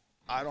help you.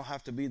 I don't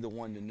have to be the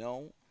one to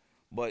know,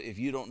 but if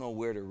you don't know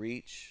where to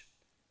reach,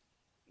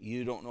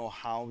 you don't know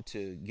how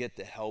to get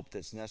the help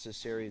that's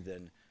necessary,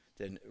 then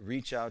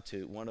reach out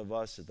to one of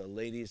us, the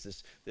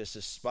ladies, this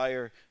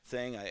Aspire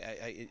thing.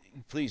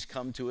 Please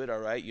come to it, all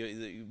right?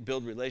 You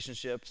build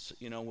relationships,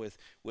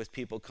 with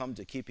people. Come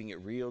to Keeping It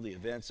Real, the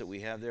events that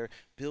we have there.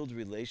 Build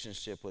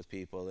relationship with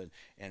people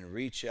and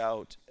reach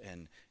out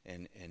and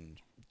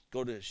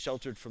go to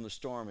Sheltered from the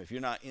Storm. If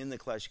you're not in the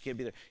class, you can't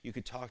be there. You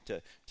could talk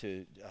to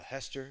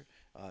Hester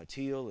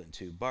Teal and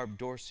to Barb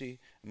Dorsey.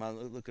 Am I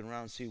looking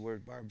around and see where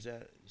Barb's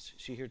at? Is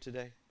she here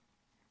today?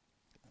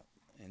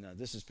 And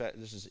this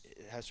is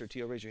Hester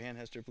Teal. Raise your hand,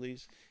 Hester,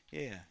 please.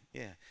 Yeah.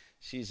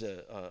 She's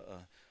a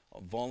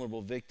a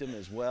vulnerable victim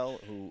as well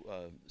who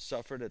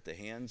suffered at the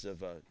hands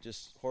of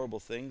just horrible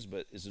things,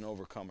 but is an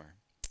overcomer.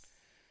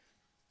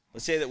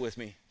 Let's say that with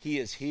me. He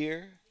is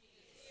here,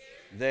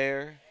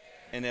 there,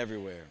 and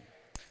everywhere.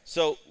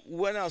 So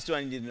what else do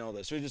I need to know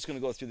this? We're just going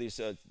to go through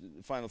these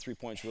final 3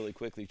 points really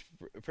quickly.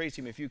 Praise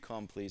team, if you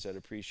come, please, I'd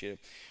appreciate it.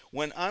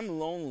 When I'm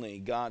lonely,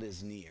 God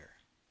is near.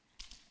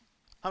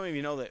 How many of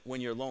you know that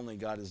when you're lonely,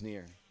 God is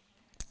near?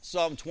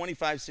 Psalm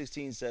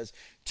 25:16 says,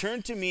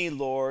 "Turn to me,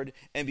 Lord,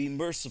 and be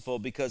merciful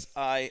because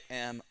I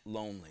am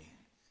lonely."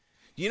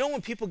 You know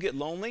when people get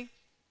lonely?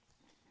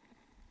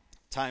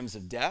 Times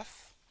of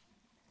death,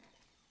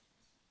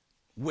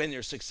 when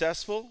they're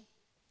successful,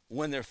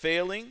 when they're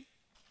failing,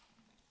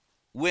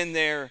 when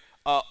they're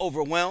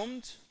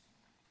overwhelmed,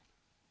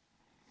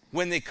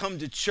 when they come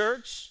to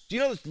church. Do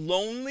you know there's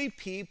lonely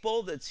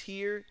people that's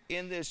here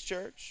in this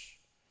church?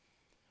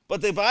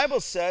 But the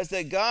Bible says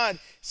that God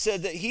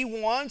said that he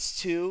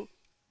wants to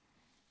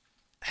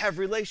have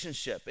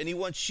relationship, and he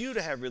wants you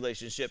to have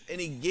relationship,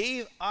 and he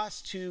gave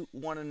us to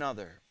one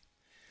another.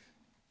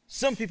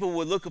 Some people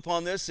would look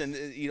upon this and,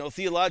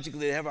 theologically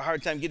they have a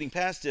hard time getting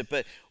past it,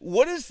 but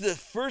what is the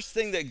first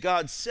thing that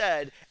God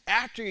said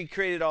after he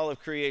created all of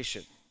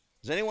creation?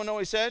 Does anyone know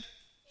what he said?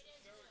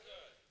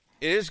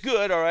 It is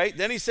good, all right.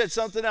 Then he said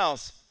something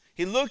else.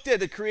 He looked at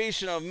the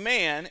creation of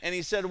man and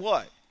he said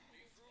what?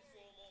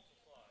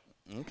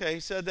 Okay, he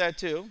said that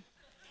too.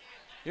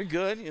 You're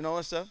good, you know all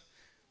that stuff.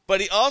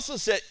 But he also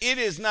said it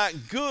is not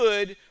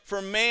good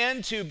for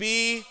man to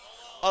be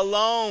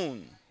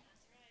alone.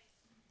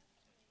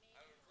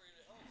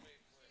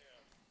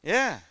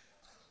 Yeah.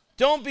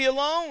 Don't be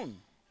alone.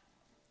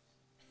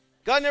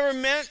 God never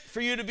meant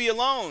for you to be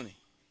alone.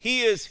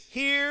 He is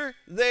here,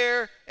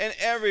 there, and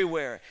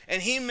everywhere.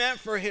 And he meant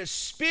for his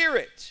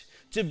Spirit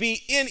to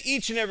be in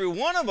each and every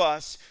one of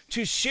us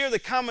to share the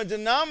common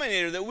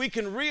denominator, that we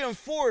can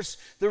reinforce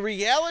the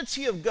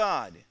reality of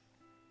God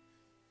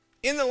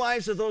in the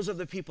lives of those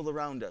other people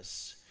around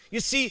us. You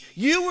see,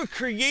 you were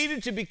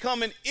created to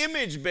become an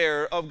image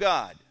bearer of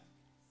God.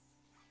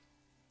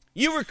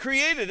 You were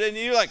created and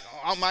you're like,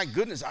 oh my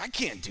goodness, I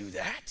can't do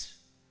that.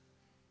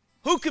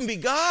 Who can be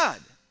God?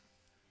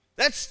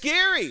 That's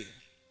scary.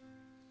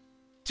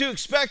 To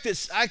expect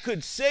this, I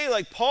could say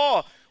like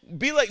Paul,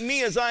 be like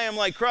me as I am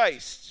like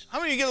Christ. How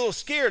many of you get a little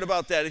scared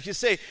about that? If you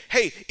say,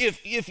 hey, if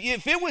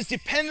it was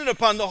dependent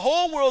upon the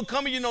whole world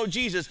coming to know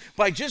Jesus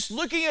by just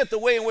looking at the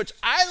way in which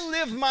I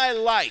live my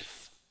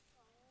life,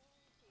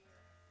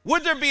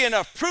 would there be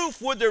enough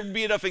proof? Would there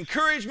be enough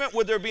encouragement?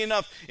 Would there be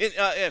enough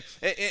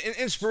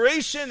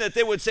inspiration that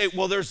they would say,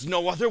 well, there's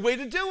no other way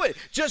to do it.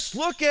 Just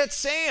look at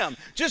Sam.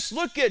 Just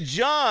look at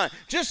John.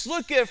 Just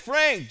look at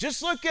Frank.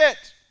 Just look at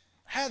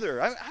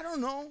Heather. I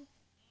don't know.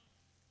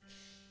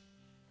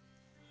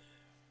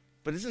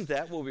 But isn't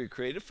that what we were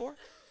created for?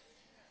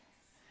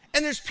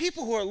 And there's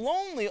people who are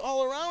lonely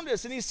all around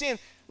us. And he's saying,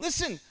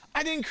 listen,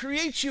 I didn't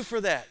create you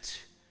for that.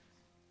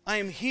 I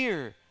am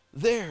here,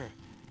 there,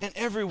 and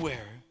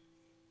everywhere.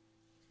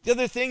 The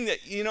other thing that,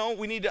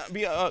 we need to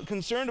be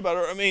concerned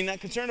about, not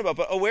concerned about,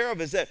 but aware of,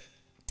 is that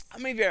how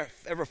many of you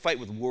ever fight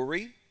with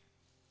worry?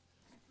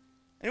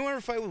 Anyone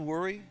ever fight with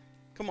worry?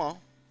 Come on.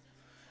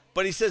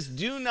 But he says,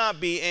 do not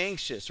be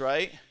anxious,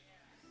 right?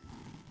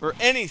 For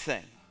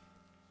anything.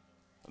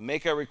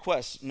 Make our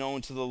requests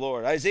known to the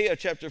Lord. Isaiah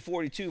chapter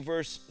 42,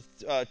 verse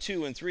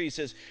 2 and 3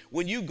 says,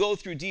 when you go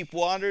through deep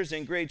waters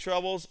and great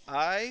troubles,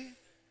 I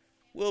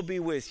will be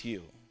with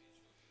you.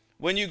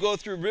 When you go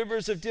through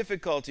rivers of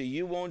difficulty,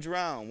 you won't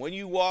drown. When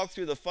you walk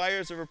through the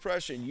fires of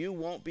oppression, you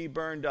won't be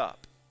burned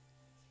up.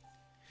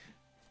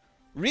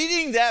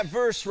 Reading that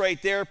verse right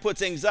there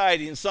puts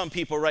anxiety in some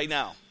people right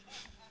now.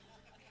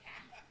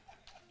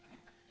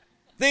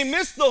 They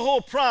miss the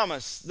whole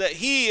promise that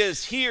he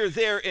is here,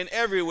 there, and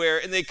everywhere,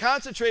 and they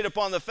concentrate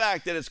upon the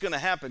fact that it's going to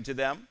happen to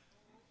them,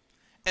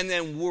 and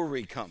then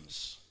worry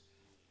comes.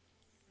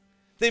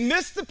 They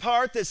miss the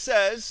part that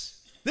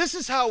says, this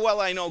is how well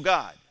I know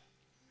God.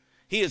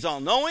 He is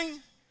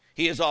all-knowing,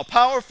 he is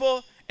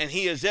all-powerful, and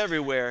he is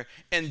everywhere.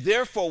 And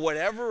therefore,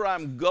 whatever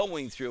I'm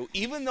going through,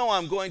 even though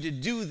I'm going to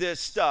do this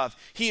stuff,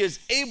 he is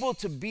able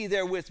to be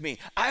there with me.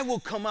 I will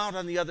come out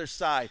on the other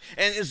side.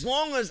 And as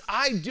long as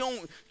I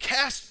don't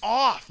cast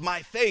off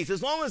my faith,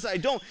 as long as I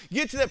don't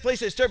get to that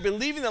place I start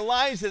believing the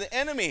lies of the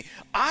enemy,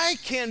 I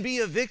can be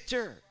a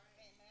victor.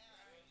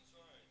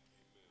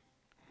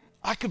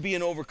 I could be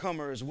an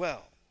overcomer as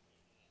well.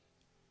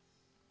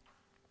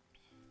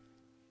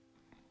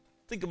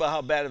 Think about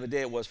how bad of a day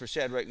it was for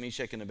Shadrach,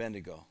 Meshach, and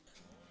Abednego.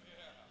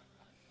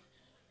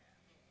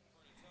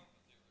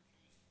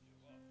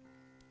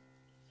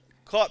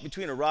 Caught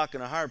between a rock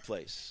and a hard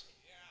place.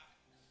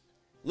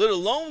 Little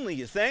lonely,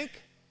 you think?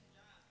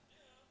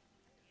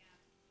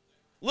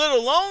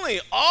 Little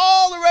lonely.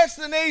 All the rest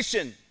of the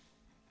nation,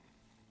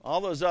 all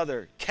those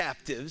other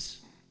captives,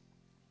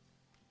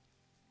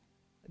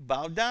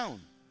 bowed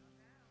down.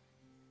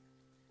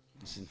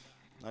 He said,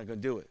 not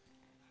going to do it.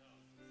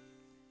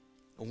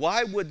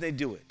 Why would they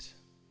do it?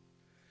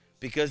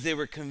 Because they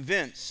were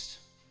convinced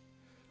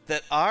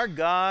that our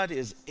God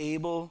is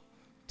able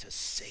to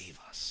save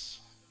us.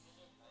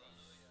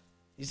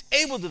 He's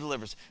able to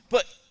deliver us.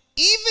 But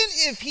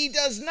even if he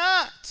does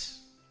not,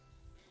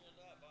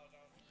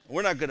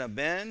 we're not going to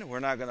bend, we're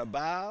not going to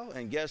bow,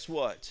 and guess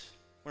what?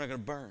 We're not going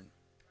to burn.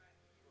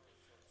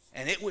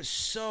 And it was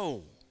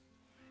so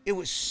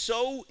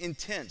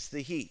intense,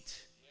 the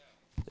heat.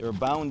 They were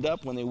bound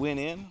up when they went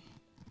in.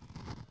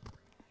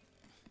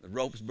 The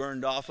ropes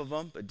burned off of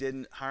them, but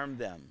didn't harm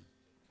them.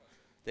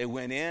 They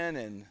went in,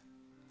 and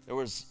there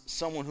was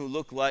someone who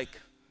looked like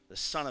the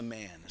Son of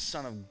Man, the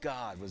Son of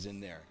God was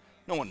in there.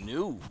 No one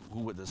knew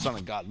who the Son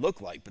of God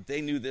looked like, but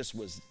they knew this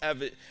was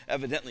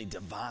evidently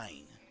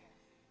divine.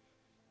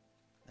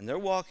 And they're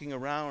walking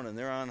around, and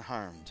they're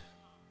unharmed.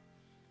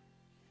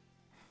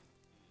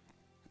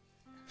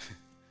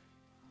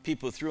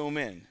 People threw them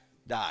in,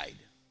 died.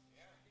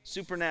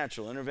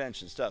 Supernatural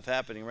intervention stuff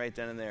happening right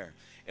then and there.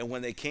 And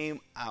when they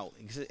came out,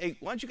 he said, hey,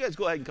 why don't you guys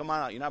go ahead and come on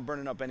out? You're not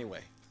burning up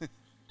anyway. Wouldn't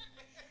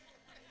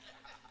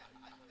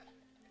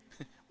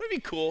it be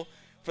cool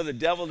for the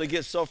devil to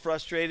get so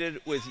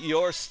frustrated with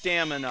your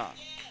stamina?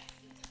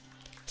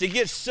 To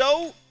get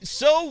so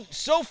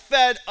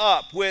fed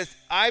up with,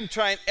 I'm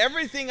trying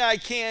everything I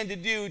can to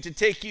do to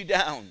take you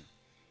down.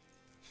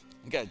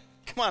 God,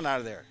 come on out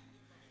of there.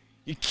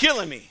 You're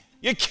killing me.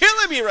 You're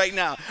killing me right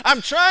now.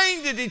 I'm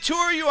trying to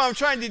detour you. I'm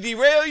trying to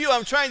derail you.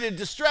 I'm trying to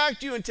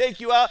distract you and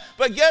take you out.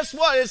 But guess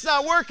what? It's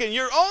not working.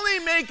 You're only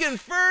making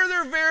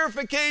further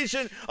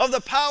verification of the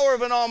power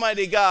of an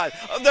almighty God,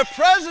 of the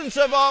presence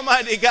of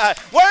almighty God.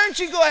 Why don't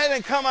you go ahead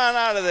and come on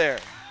out of there?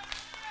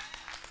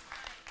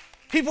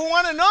 People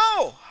want to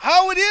know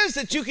how it is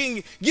that you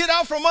can get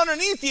out from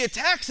underneath the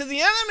attacks of the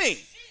enemy.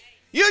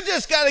 You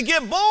just got to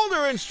get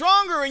bolder and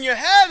stronger in your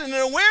head and an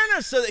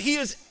awareness so that he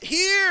is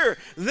here,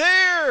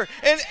 there,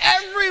 and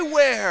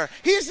everywhere.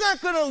 He's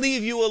not going to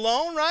leave you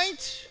alone,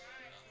 right?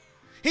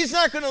 He's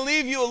not going to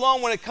leave you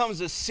alone when it comes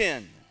to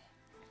sin.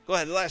 Go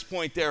ahead, the last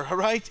point there, all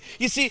right?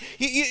 You see,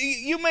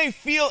 you may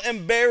feel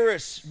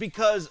embarrassed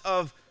because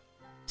of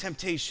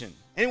temptation.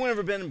 Anyone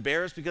ever been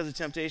embarrassed because of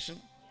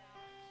temptation?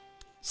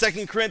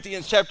 2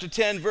 Corinthians chapter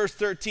 10, verse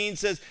 13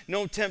 says,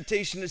 no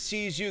temptation to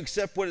seize you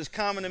except what is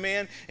common to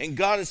man, and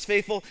God is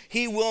faithful.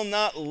 He will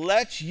not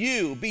let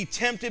you be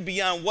tempted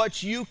beyond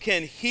what you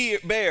can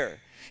bear.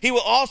 He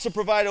will also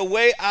provide a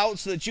way out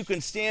so that you can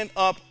stand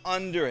up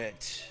under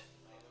it.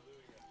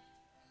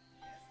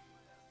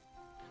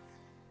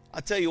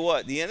 I'll tell you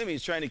what, the enemy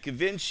is trying to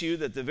convince you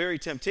that the very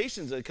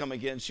temptations that come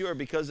against you are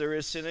because there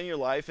is sin in your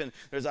life, and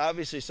there's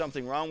obviously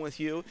something wrong with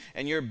you,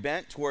 and you're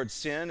bent towards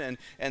sin,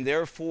 and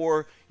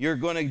therefore you're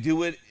going to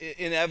do it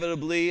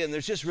inevitably, and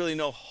there's just really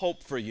no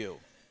hope for you.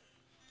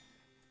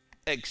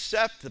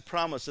 Except the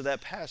promise of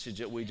that passage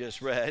that we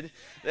just read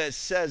that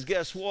says,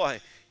 guess what?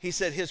 He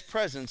said his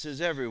presence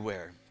is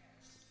everywhere.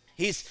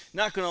 He's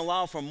not going to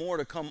allow for more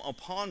to come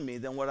upon me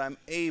than what I'm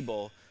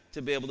able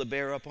to be able to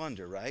bear up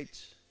under, right?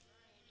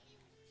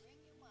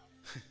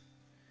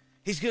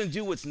 He's going to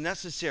do what's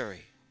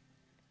necessary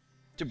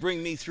to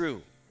bring me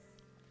through.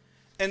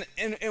 And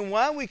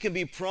while we can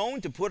be prone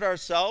to put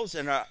ourselves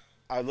in our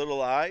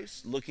little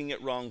eyes looking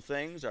at wrong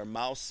things, our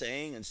mouth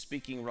saying and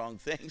speaking wrong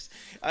things,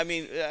 I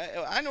mean,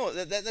 I know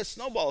that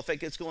snowball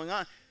effect that's going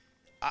on.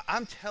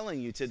 I'm telling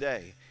you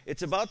today,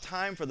 it's about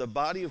time for the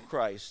body of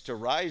Christ to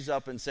rise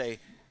up and say,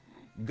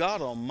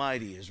 God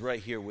Almighty is right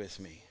here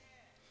with me.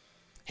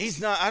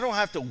 I don't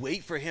have to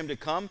wait for him to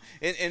come.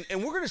 And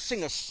we're going to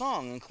sing a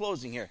song in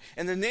closing here.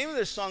 And the name of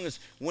this song is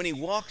When He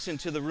Walks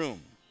Into the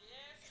Room.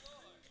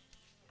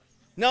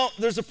 Now,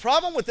 there's a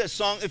problem with that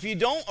song if you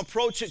don't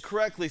approach it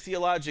correctly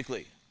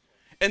theologically.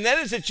 And that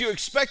is that you're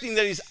expecting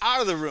that he's out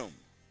of the room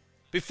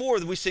before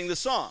we sing the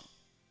song.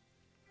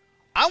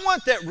 I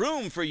want that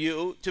room for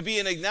you to be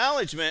an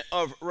acknowledgement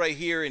of right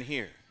here and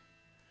here.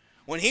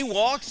 When he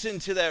walks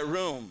into that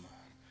room,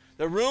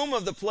 the room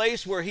of the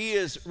place where he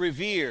is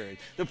revered,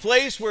 the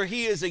place where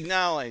he is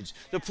acknowledged,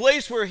 the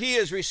place where he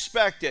is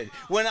respected.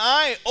 When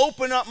I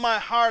open up my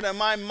heart and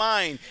my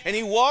mind and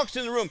he walks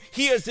in the room,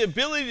 he has the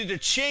ability to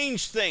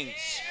change things,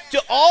 to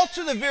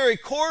alter the very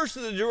course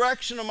of the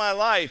direction of my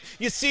life.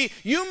 You see,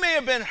 you may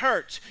have been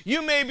hurt.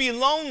 You may be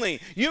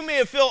lonely. You may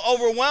have felt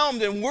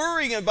overwhelmed and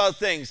worrying about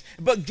things.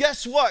 But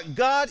guess what?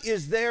 God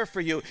is there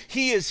for you.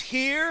 He is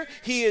here,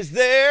 he is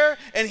there,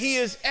 and he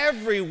is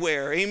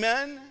everywhere.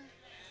 Amen?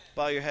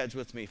 Bow your heads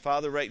with me.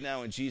 Father, right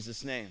now in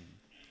Jesus' name,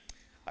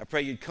 I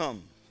pray you'd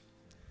come.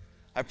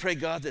 I pray,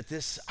 God, that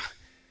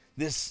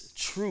this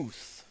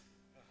truth,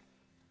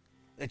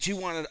 that you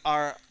wanted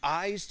our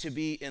eyes to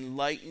be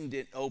enlightened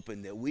and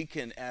open, that we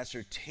can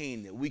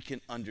ascertain, that we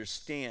can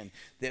understand,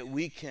 that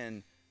we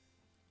can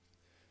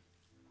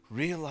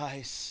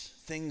realize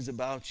things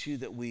about you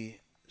that we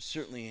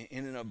certainly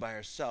in and of by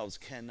ourselves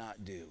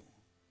cannot do.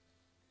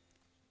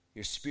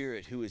 Your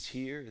Spirit, who is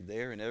here,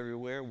 there, and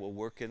everywhere, will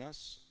work in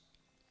us.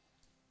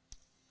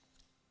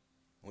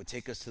 Will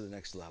take us to the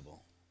next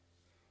level.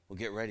 We'll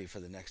get ready for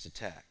the next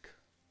attack.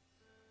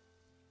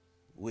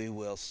 We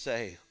will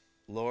say,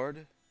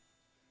 Lord,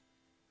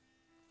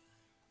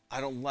 I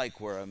don't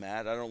like where I'm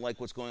at. I don't like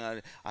what's going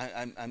on.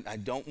 I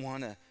don't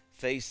want to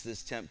face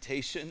this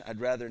temptation.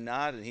 I'd rather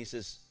not. And he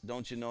says,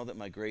 don't you know that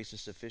my grace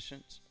is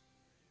sufficient?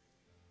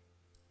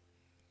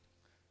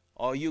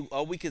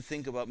 All we could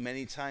think about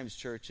many times,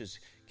 church, is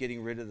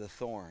getting rid of the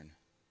thorn.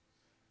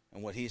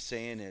 And what he's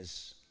saying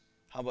is,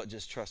 how about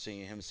just trusting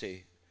in him and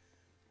say,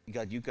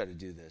 God, you've got to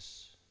do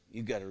this.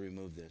 You've got to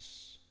remove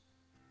this.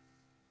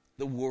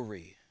 The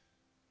worry,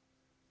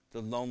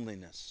 the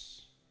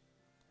loneliness,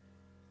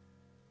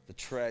 the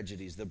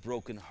tragedies, the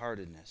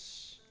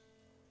brokenheartedness.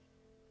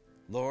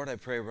 Lord, I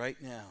pray right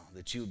now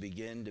that you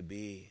begin to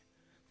be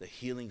the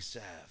healing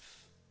salve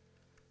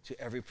to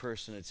every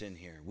person that's in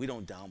here. We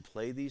don't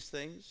downplay these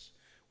things.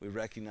 We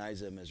recognize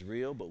them as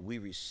real, but we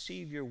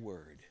receive your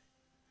word.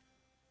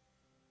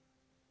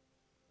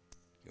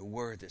 Your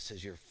word that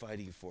says you're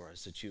fighting for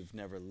us, that you've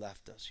never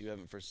left us, you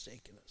haven't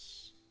forsaken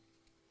us.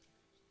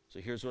 So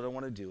here's what I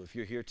want to do. If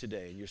you're here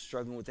today and you're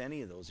struggling with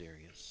any of those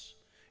areas,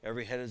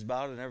 every head is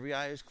bowed and every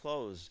eye is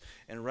closed,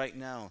 and right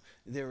now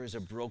there is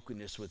a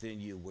brokenness within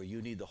you where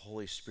you need the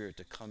Holy Spirit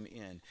to come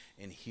in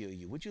and heal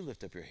you. Would you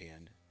lift up your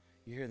hand?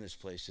 You're here in this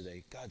place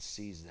today. God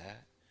sees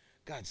that.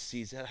 God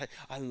sees that.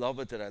 I love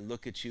it that I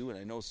look at you, and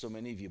I know so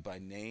many of you by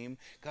name.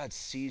 God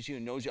sees you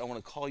and knows you. I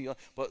want to call you out,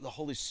 but the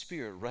Holy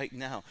Spirit right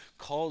now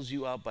calls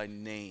you out by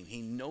name.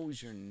 He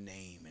knows your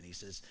name, and he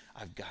says,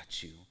 I've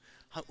got you.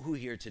 Who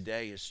here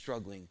today is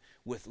struggling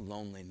with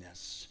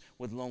loneliness?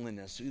 With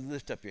loneliness, you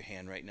lift up your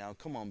hand right now.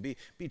 Come on,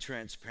 be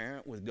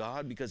transparent with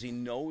God, because he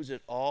knows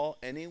it all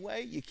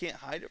anyway. You can't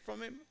hide it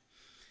from him.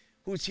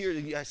 Who's here?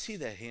 I see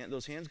that hand,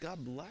 those hands.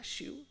 God bless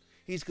you.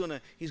 He's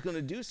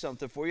gonna do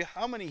something for you.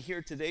 How many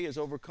here today is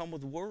overcome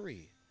with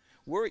worry?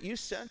 Worry, you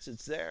sense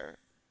it's there.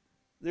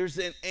 There's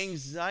an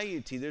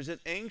anxiety, there's an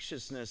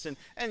anxiousness,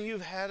 and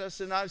you've had us,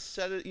 and I've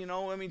said it,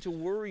 to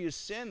worry is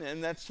sin,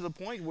 and that's to the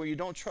point where you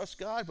don't trust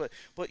God,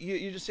 but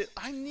you just say,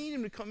 I need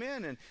him to come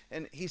in,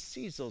 and he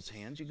sees those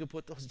hands. You can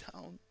put those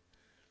down.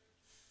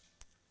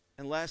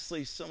 And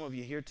lastly, some of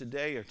you here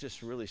today are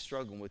just really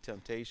struggling with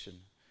temptation,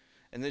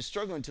 and they're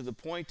struggling to the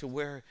point to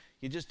where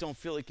you just don't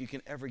feel like you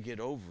can ever get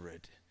over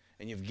it.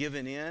 And you've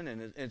given in,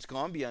 and it's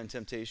gone beyond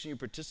temptation. You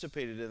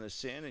participated in a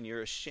sin, and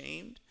you're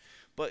ashamed.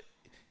 But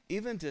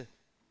even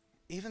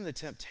the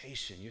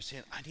temptation, you're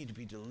saying, I need to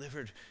be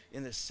delivered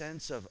in the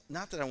sense of,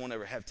 not that I won't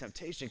ever have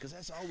temptation, because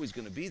that's always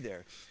going to be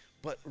there,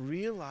 but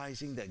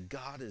realizing that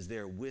God is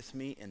there with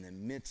me in the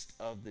midst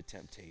of the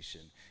temptation.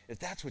 If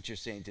that's what you're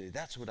saying today,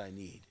 that's what I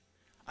need.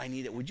 I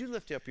need it. Would you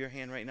lift up your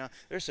hand right now?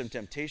 There's some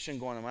temptation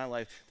going on in my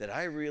life that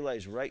I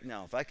realize right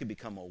now, if I could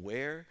become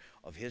aware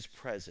of his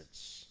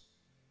presence,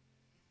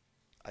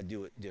 I'd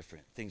do it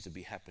different. Things would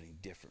be happening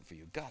different for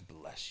you. God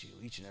bless you,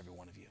 each and every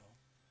one of you.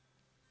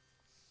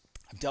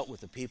 I've dealt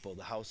with the people,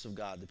 the house of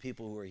God, the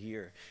people who are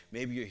here.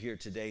 Maybe you're here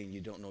today and you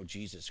don't know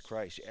Jesus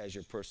Christ as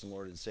your personal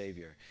Lord and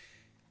Savior.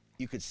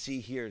 You could see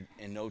here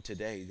and know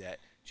today that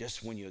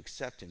just when you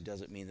accept him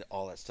doesn't mean that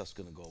all that stuff's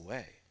going to go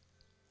away.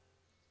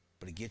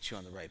 But it gets you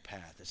on the right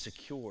path. It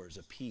secures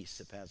a peace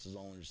that passes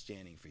all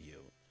understanding for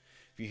you.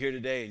 If you're here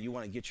today and you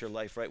want to get your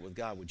life right with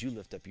God, would you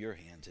lift up your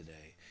hand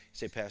today?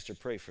 Say, Pastor,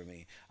 pray for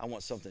me. I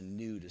want something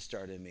new to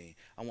start in me.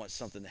 I want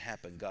something to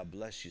happen. God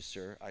bless you,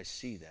 sir. I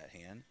see that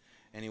hand.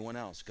 Anyone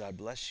else? God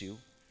bless you.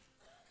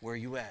 Where are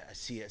you at? I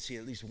see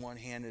at least one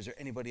hand. Is there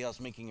anybody else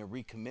making a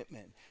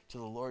recommitment to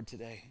the Lord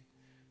today?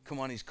 Come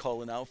on, he's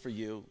calling out for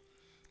you.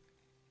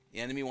 The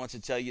enemy wants to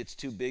tell you it's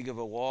too big of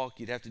a walk.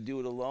 You'd have to do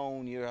it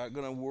alone. You're not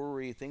going to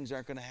worry. Things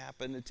aren't going to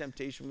happen. The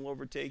temptation will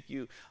overtake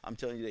you. I'm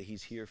telling you that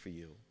he's here for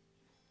you.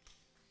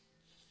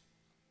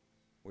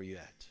 Where are you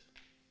at?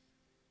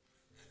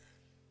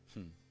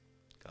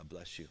 God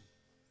bless you.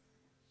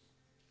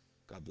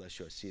 God bless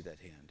you. I see that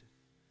hand.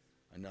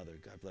 Another.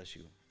 God bless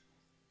you.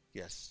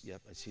 Yes.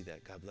 Yep. I see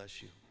that. God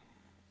bless you.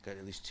 Got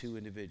at least 2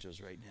 individuals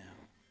right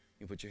now.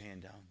 You put your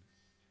hand down.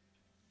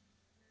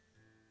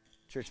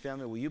 Church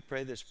family, will you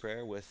pray this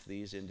prayer with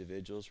these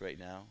individuals right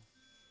now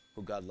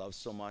who God loves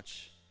so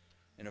much,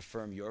 and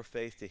affirm your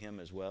faith to him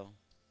as well?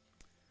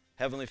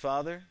 Heavenly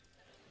Father,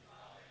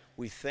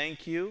 we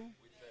thank you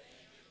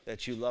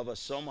that you love us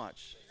so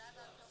much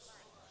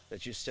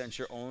that you sent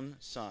your own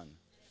Son,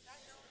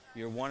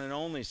 your one and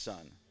only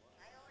Son,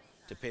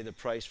 to pay the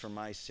price for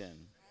my sin.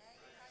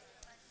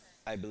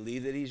 I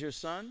believe that he's your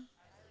Son.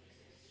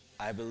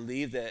 I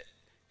believe that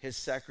his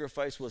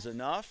sacrifice was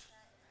enough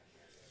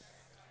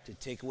to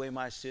take away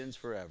my sins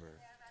forever.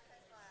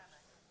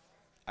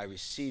 I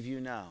receive you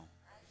now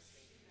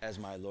as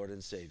my Lord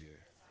and Savior.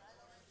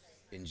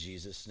 In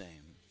Jesus' name,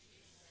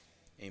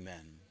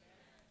 amen.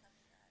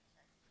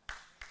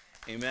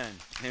 Amen,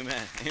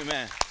 amen,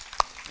 amen,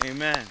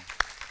 amen.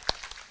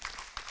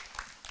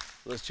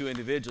 Those 2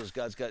 individuals,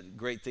 God's got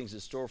great things in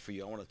store for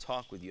you. I want to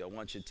talk with you. I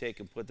want you to take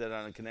and put that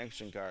on a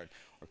connection card,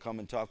 or come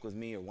and talk with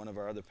me or one of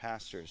our other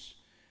pastors.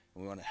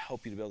 And we want to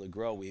help you to be able to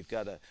grow. We've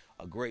got a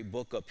great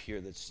book up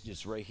here that's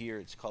just right here.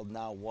 It's called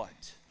Now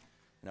What?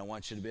 And I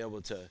want you to be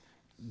able to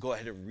go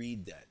ahead and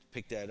read that.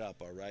 Pick that up,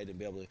 all right, and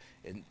be able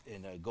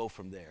to go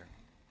from there.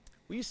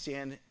 Will you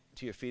stand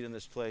to your feet in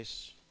this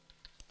place?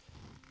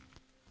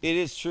 It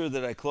is true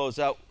that I close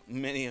out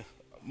many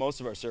most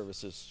of our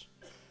services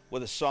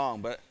with a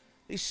song, but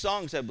these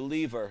songs, I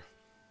believe, are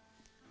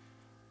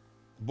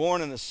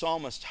born in the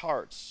psalmist's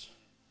hearts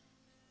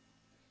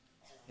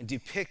and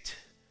depict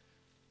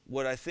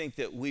what I think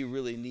that we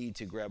really need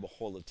to grab a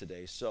hold of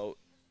today. So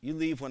you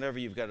leave whenever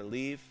you've got to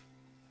leave.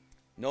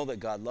 Know that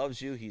God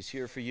loves you. He's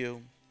here for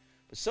you.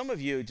 But some of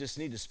you just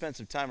need to spend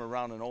some time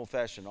around an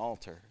old-fashioned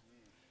altar.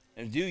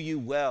 And do you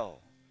well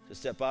to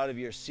step out of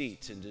your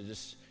seats and to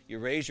just, you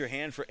raise your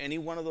hand for any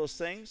one of those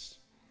things?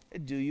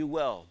 It'd do you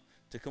well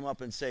to come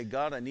up and say,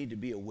 God, I need to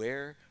be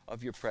aware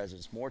of your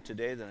presence more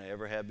today than I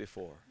ever have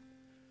before.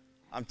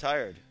 I'm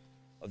tired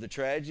of the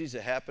tragedies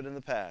that happened in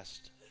the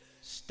past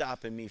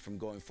stopping me from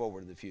going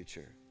forward in the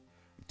future.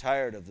 I'm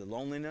tired of the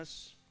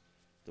loneliness,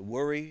 the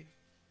worry.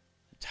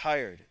 I'm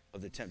tired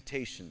of the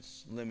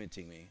temptations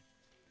limiting me.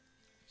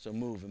 So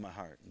move in my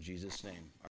heart in Jesus' name.